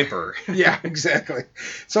the wiper. Yeah, exactly.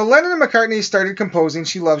 So Lennon and McCartney started composing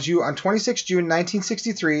She Loves You on 26 June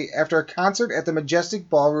 1963 after a concert at the Majestic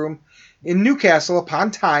Ballroom in Newcastle upon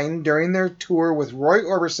Tyne during their tour with Roy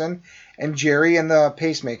Orbison and Jerry and the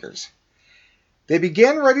Pacemakers. They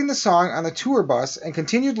began writing the song on the tour bus and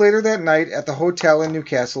continued later that night at the hotel in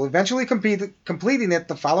Newcastle, eventually completing it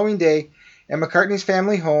the following day at McCartney's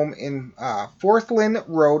family home in Forthlin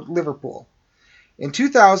Road, Liverpool. In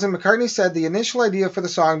 2000, McCartney said the initial idea for the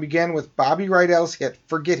song began with Bobby Rydell's hit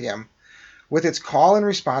Forget Him, with its call and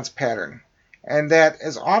response pattern, and that,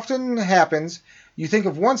 as often happens, you think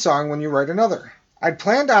of one song when you write another. I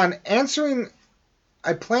planned an answering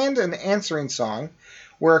song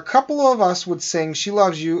where a couple of us would sing She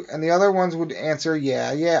Loves You and the other ones would answer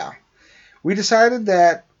Yeah, yeah. We decided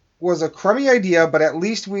that was a crummy idea, but at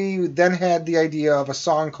least we then had the idea of a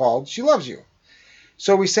song called She Loves You.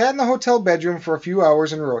 So we sat in the hotel bedroom for a few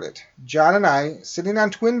hours and wrote it, John and I, sitting on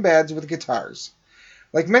twin beds with guitars.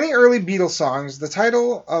 Like many early Beatles songs, the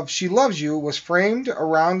title of She Loves You was framed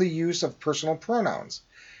around the use of personal pronouns.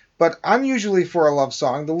 But unusually for a love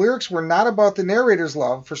song, the lyrics were not about the narrator's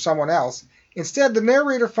love for someone else. Instead, the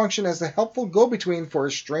narrator functioned as the helpful go-between for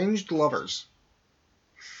estranged lovers.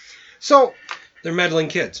 So, They're meddling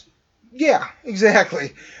kids. yeah,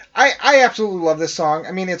 exactly. I absolutely love this song.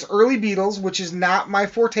 I mean, it's early Beatles, which is not my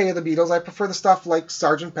forte of the Beatles. I prefer the stuff like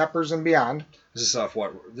Sgt. Pepper's and beyond. This is off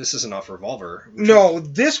what? This isn't off Revolver. No,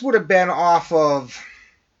 this would have been off of,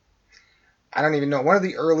 I don't even know, one of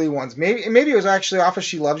the early ones. Maybe it was actually off of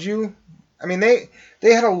She Loves You. I mean, they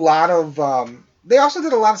had a lot of, they also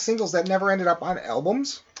did a lot of singles that never ended up on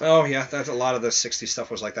albums. Oh yeah, that's a lot of the '60s stuff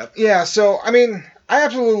was like that. Yeah, so, I mean, I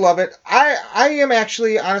absolutely love it. I am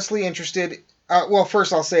actually honestly interested. Well,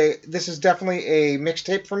 first I'll say this is definitely a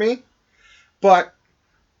mixtape for me, but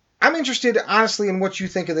I'm interested honestly in what you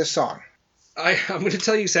think of this song. I'm going to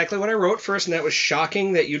tell you exactly what I wrote first, and that was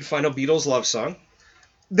shocking that you'd find a Beatles love song.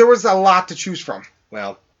 there was a lot to choose from.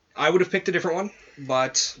 Well, I would have picked a different one,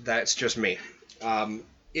 but that's just me.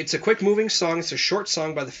 It's a quick-moving song. It's a short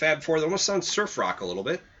song by the Fab Four. It almost sounds surf rock a little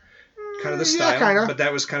bit. Kind of the style. Yeah, kinda. But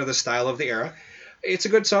that was kind of the style of the era. It's a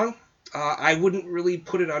good song. I wouldn't really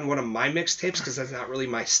put it on one of my mixtapes because that's not really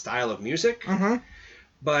my style of music. Mm-hmm.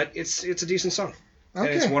 But it's a decent song. Okay.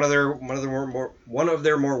 And it's one of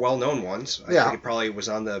their more well-known ones. I Yeah. think it probably was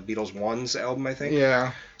on the Beatles Ones album, I think.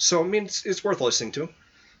 Yeah. So, I mean, it's worth listening to.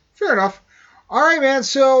 Fair enough. All right, man.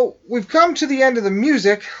 So we've come to the end of the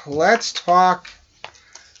music. Let's talk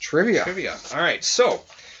trivia. Trivia. All right, so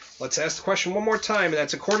let's ask the question one more time, and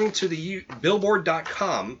that's according to the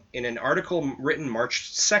Billboard.com in an article written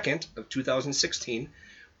March 2nd of 2016.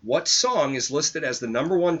 What song is listed as the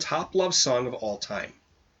 #1 top love song of all time?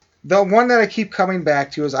 The one that I keep coming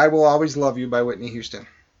back to is "I Will Always Love You" by Whitney Houston.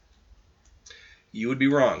 You would be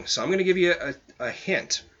wrong. So I'm going to give you a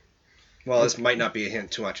hint. Well, this might not be a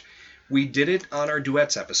hint too much. We did it on our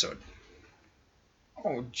duets episode.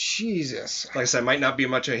 Oh, Jesus. Like I said, might not be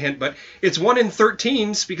much of a hint, but it's 1 in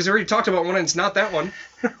 13s because I already talked about one and it's not that one.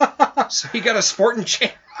 So you got a sporting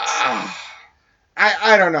chance.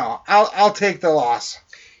 I don't know. I'll take the loss.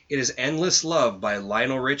 It is Endless Love by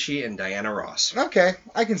Lionel Richie and Diana Ross. Okay,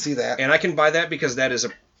 I can see that. And I can buy that because that is a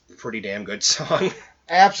pretty damn good song.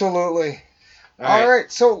 Absolutely. All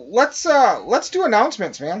right, so let's do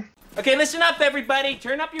announcements, man. Okay, listen up, everybody.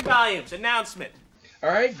 Turn up your volumes. Announcement. All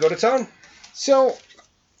right, go to town. So,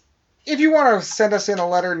 if you want to send us in a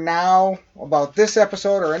letter now about this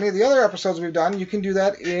episode or any of the other episodes we've done, you can do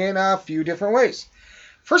that in a few different ways.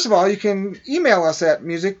 First of all, you can email us at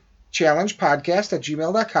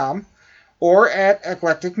musicchallengepodcast@gmail.com or at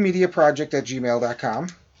eclecticmediaproject@gmail.com.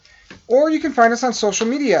 Or you can find us on social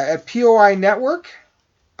media at POI Network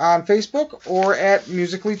on Facebook or at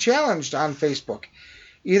Musically Challenged on Facebook.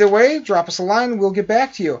 Either way, drop us a line, we'll get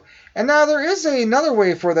back to you. And now there is another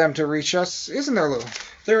way for them to reach us, isn't there, Lou?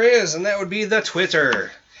 There is, and that would be the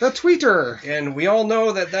Twitter. The Tweeter. And we all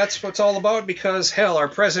know that that's what it's all about because, hell, our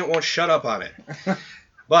president won't shut up on it.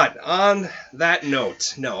 But on that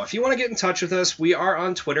note, no, if you want to get in touch with us, we are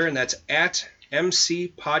on Twitter, and that's at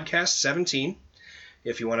MCPodcast17.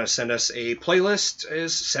 If you want to send us a playlist,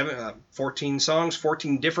 is 14 songs,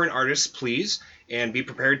 14 different artists, please, and be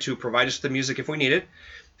prepared to provide us with the music if we need it.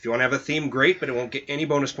 If you want to have a theme, great, but it won't get any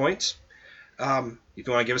bonus points. If you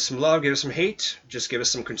want to give us some love, give us some hate, just give us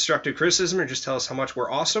some constructive criticism, or just tell us how much we're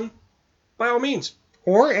awesome, by all means.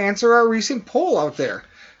 Or answer our recent poll out there.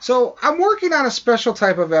 So I'm working on a special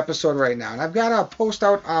type of episode right now, and I've got a post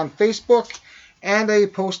out on Facebook and a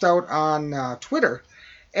post out on Twitter.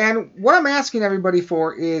 And what I'm asking everybody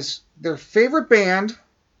for is their favorite band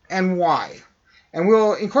and why. And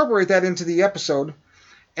we'll incorporate that into the episode,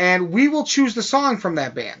 and we will choose the song from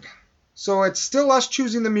that band. So it's still us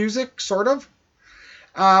choosing the music, sort of.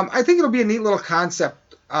 I think it'll be a neat little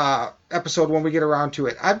concept episode when we get around to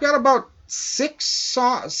it. I've got about six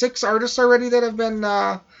artists already that have been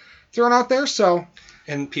thrown out there, so...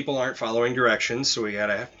 And people aren't following directions, so we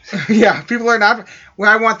gotta... Yeah, people are not...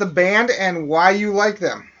 Well, I want the band and why you like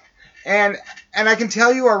them. And I can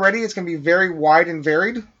tell you already it's going to be very wide and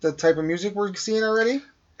varied, the type of music we're seeing already.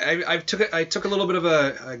 I took a little bit of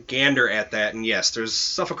a gander at that, and yes, there's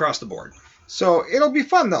stuff across the board. So it'll be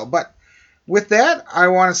fun, though. But with that, I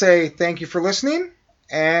want to say thank you for listening,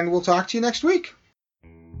 and we'll talk to you next week.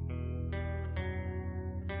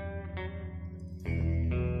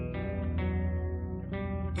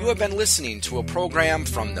 You have been listening to a program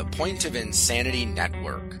from the Point of Insanity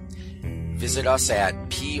Network. Visit us at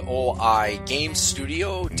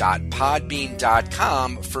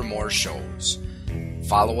poigamestudio.podbean.com for more shows.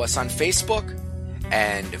 Follow us on Facebook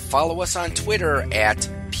and follow us on Twitter at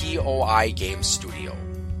POI Game Studio.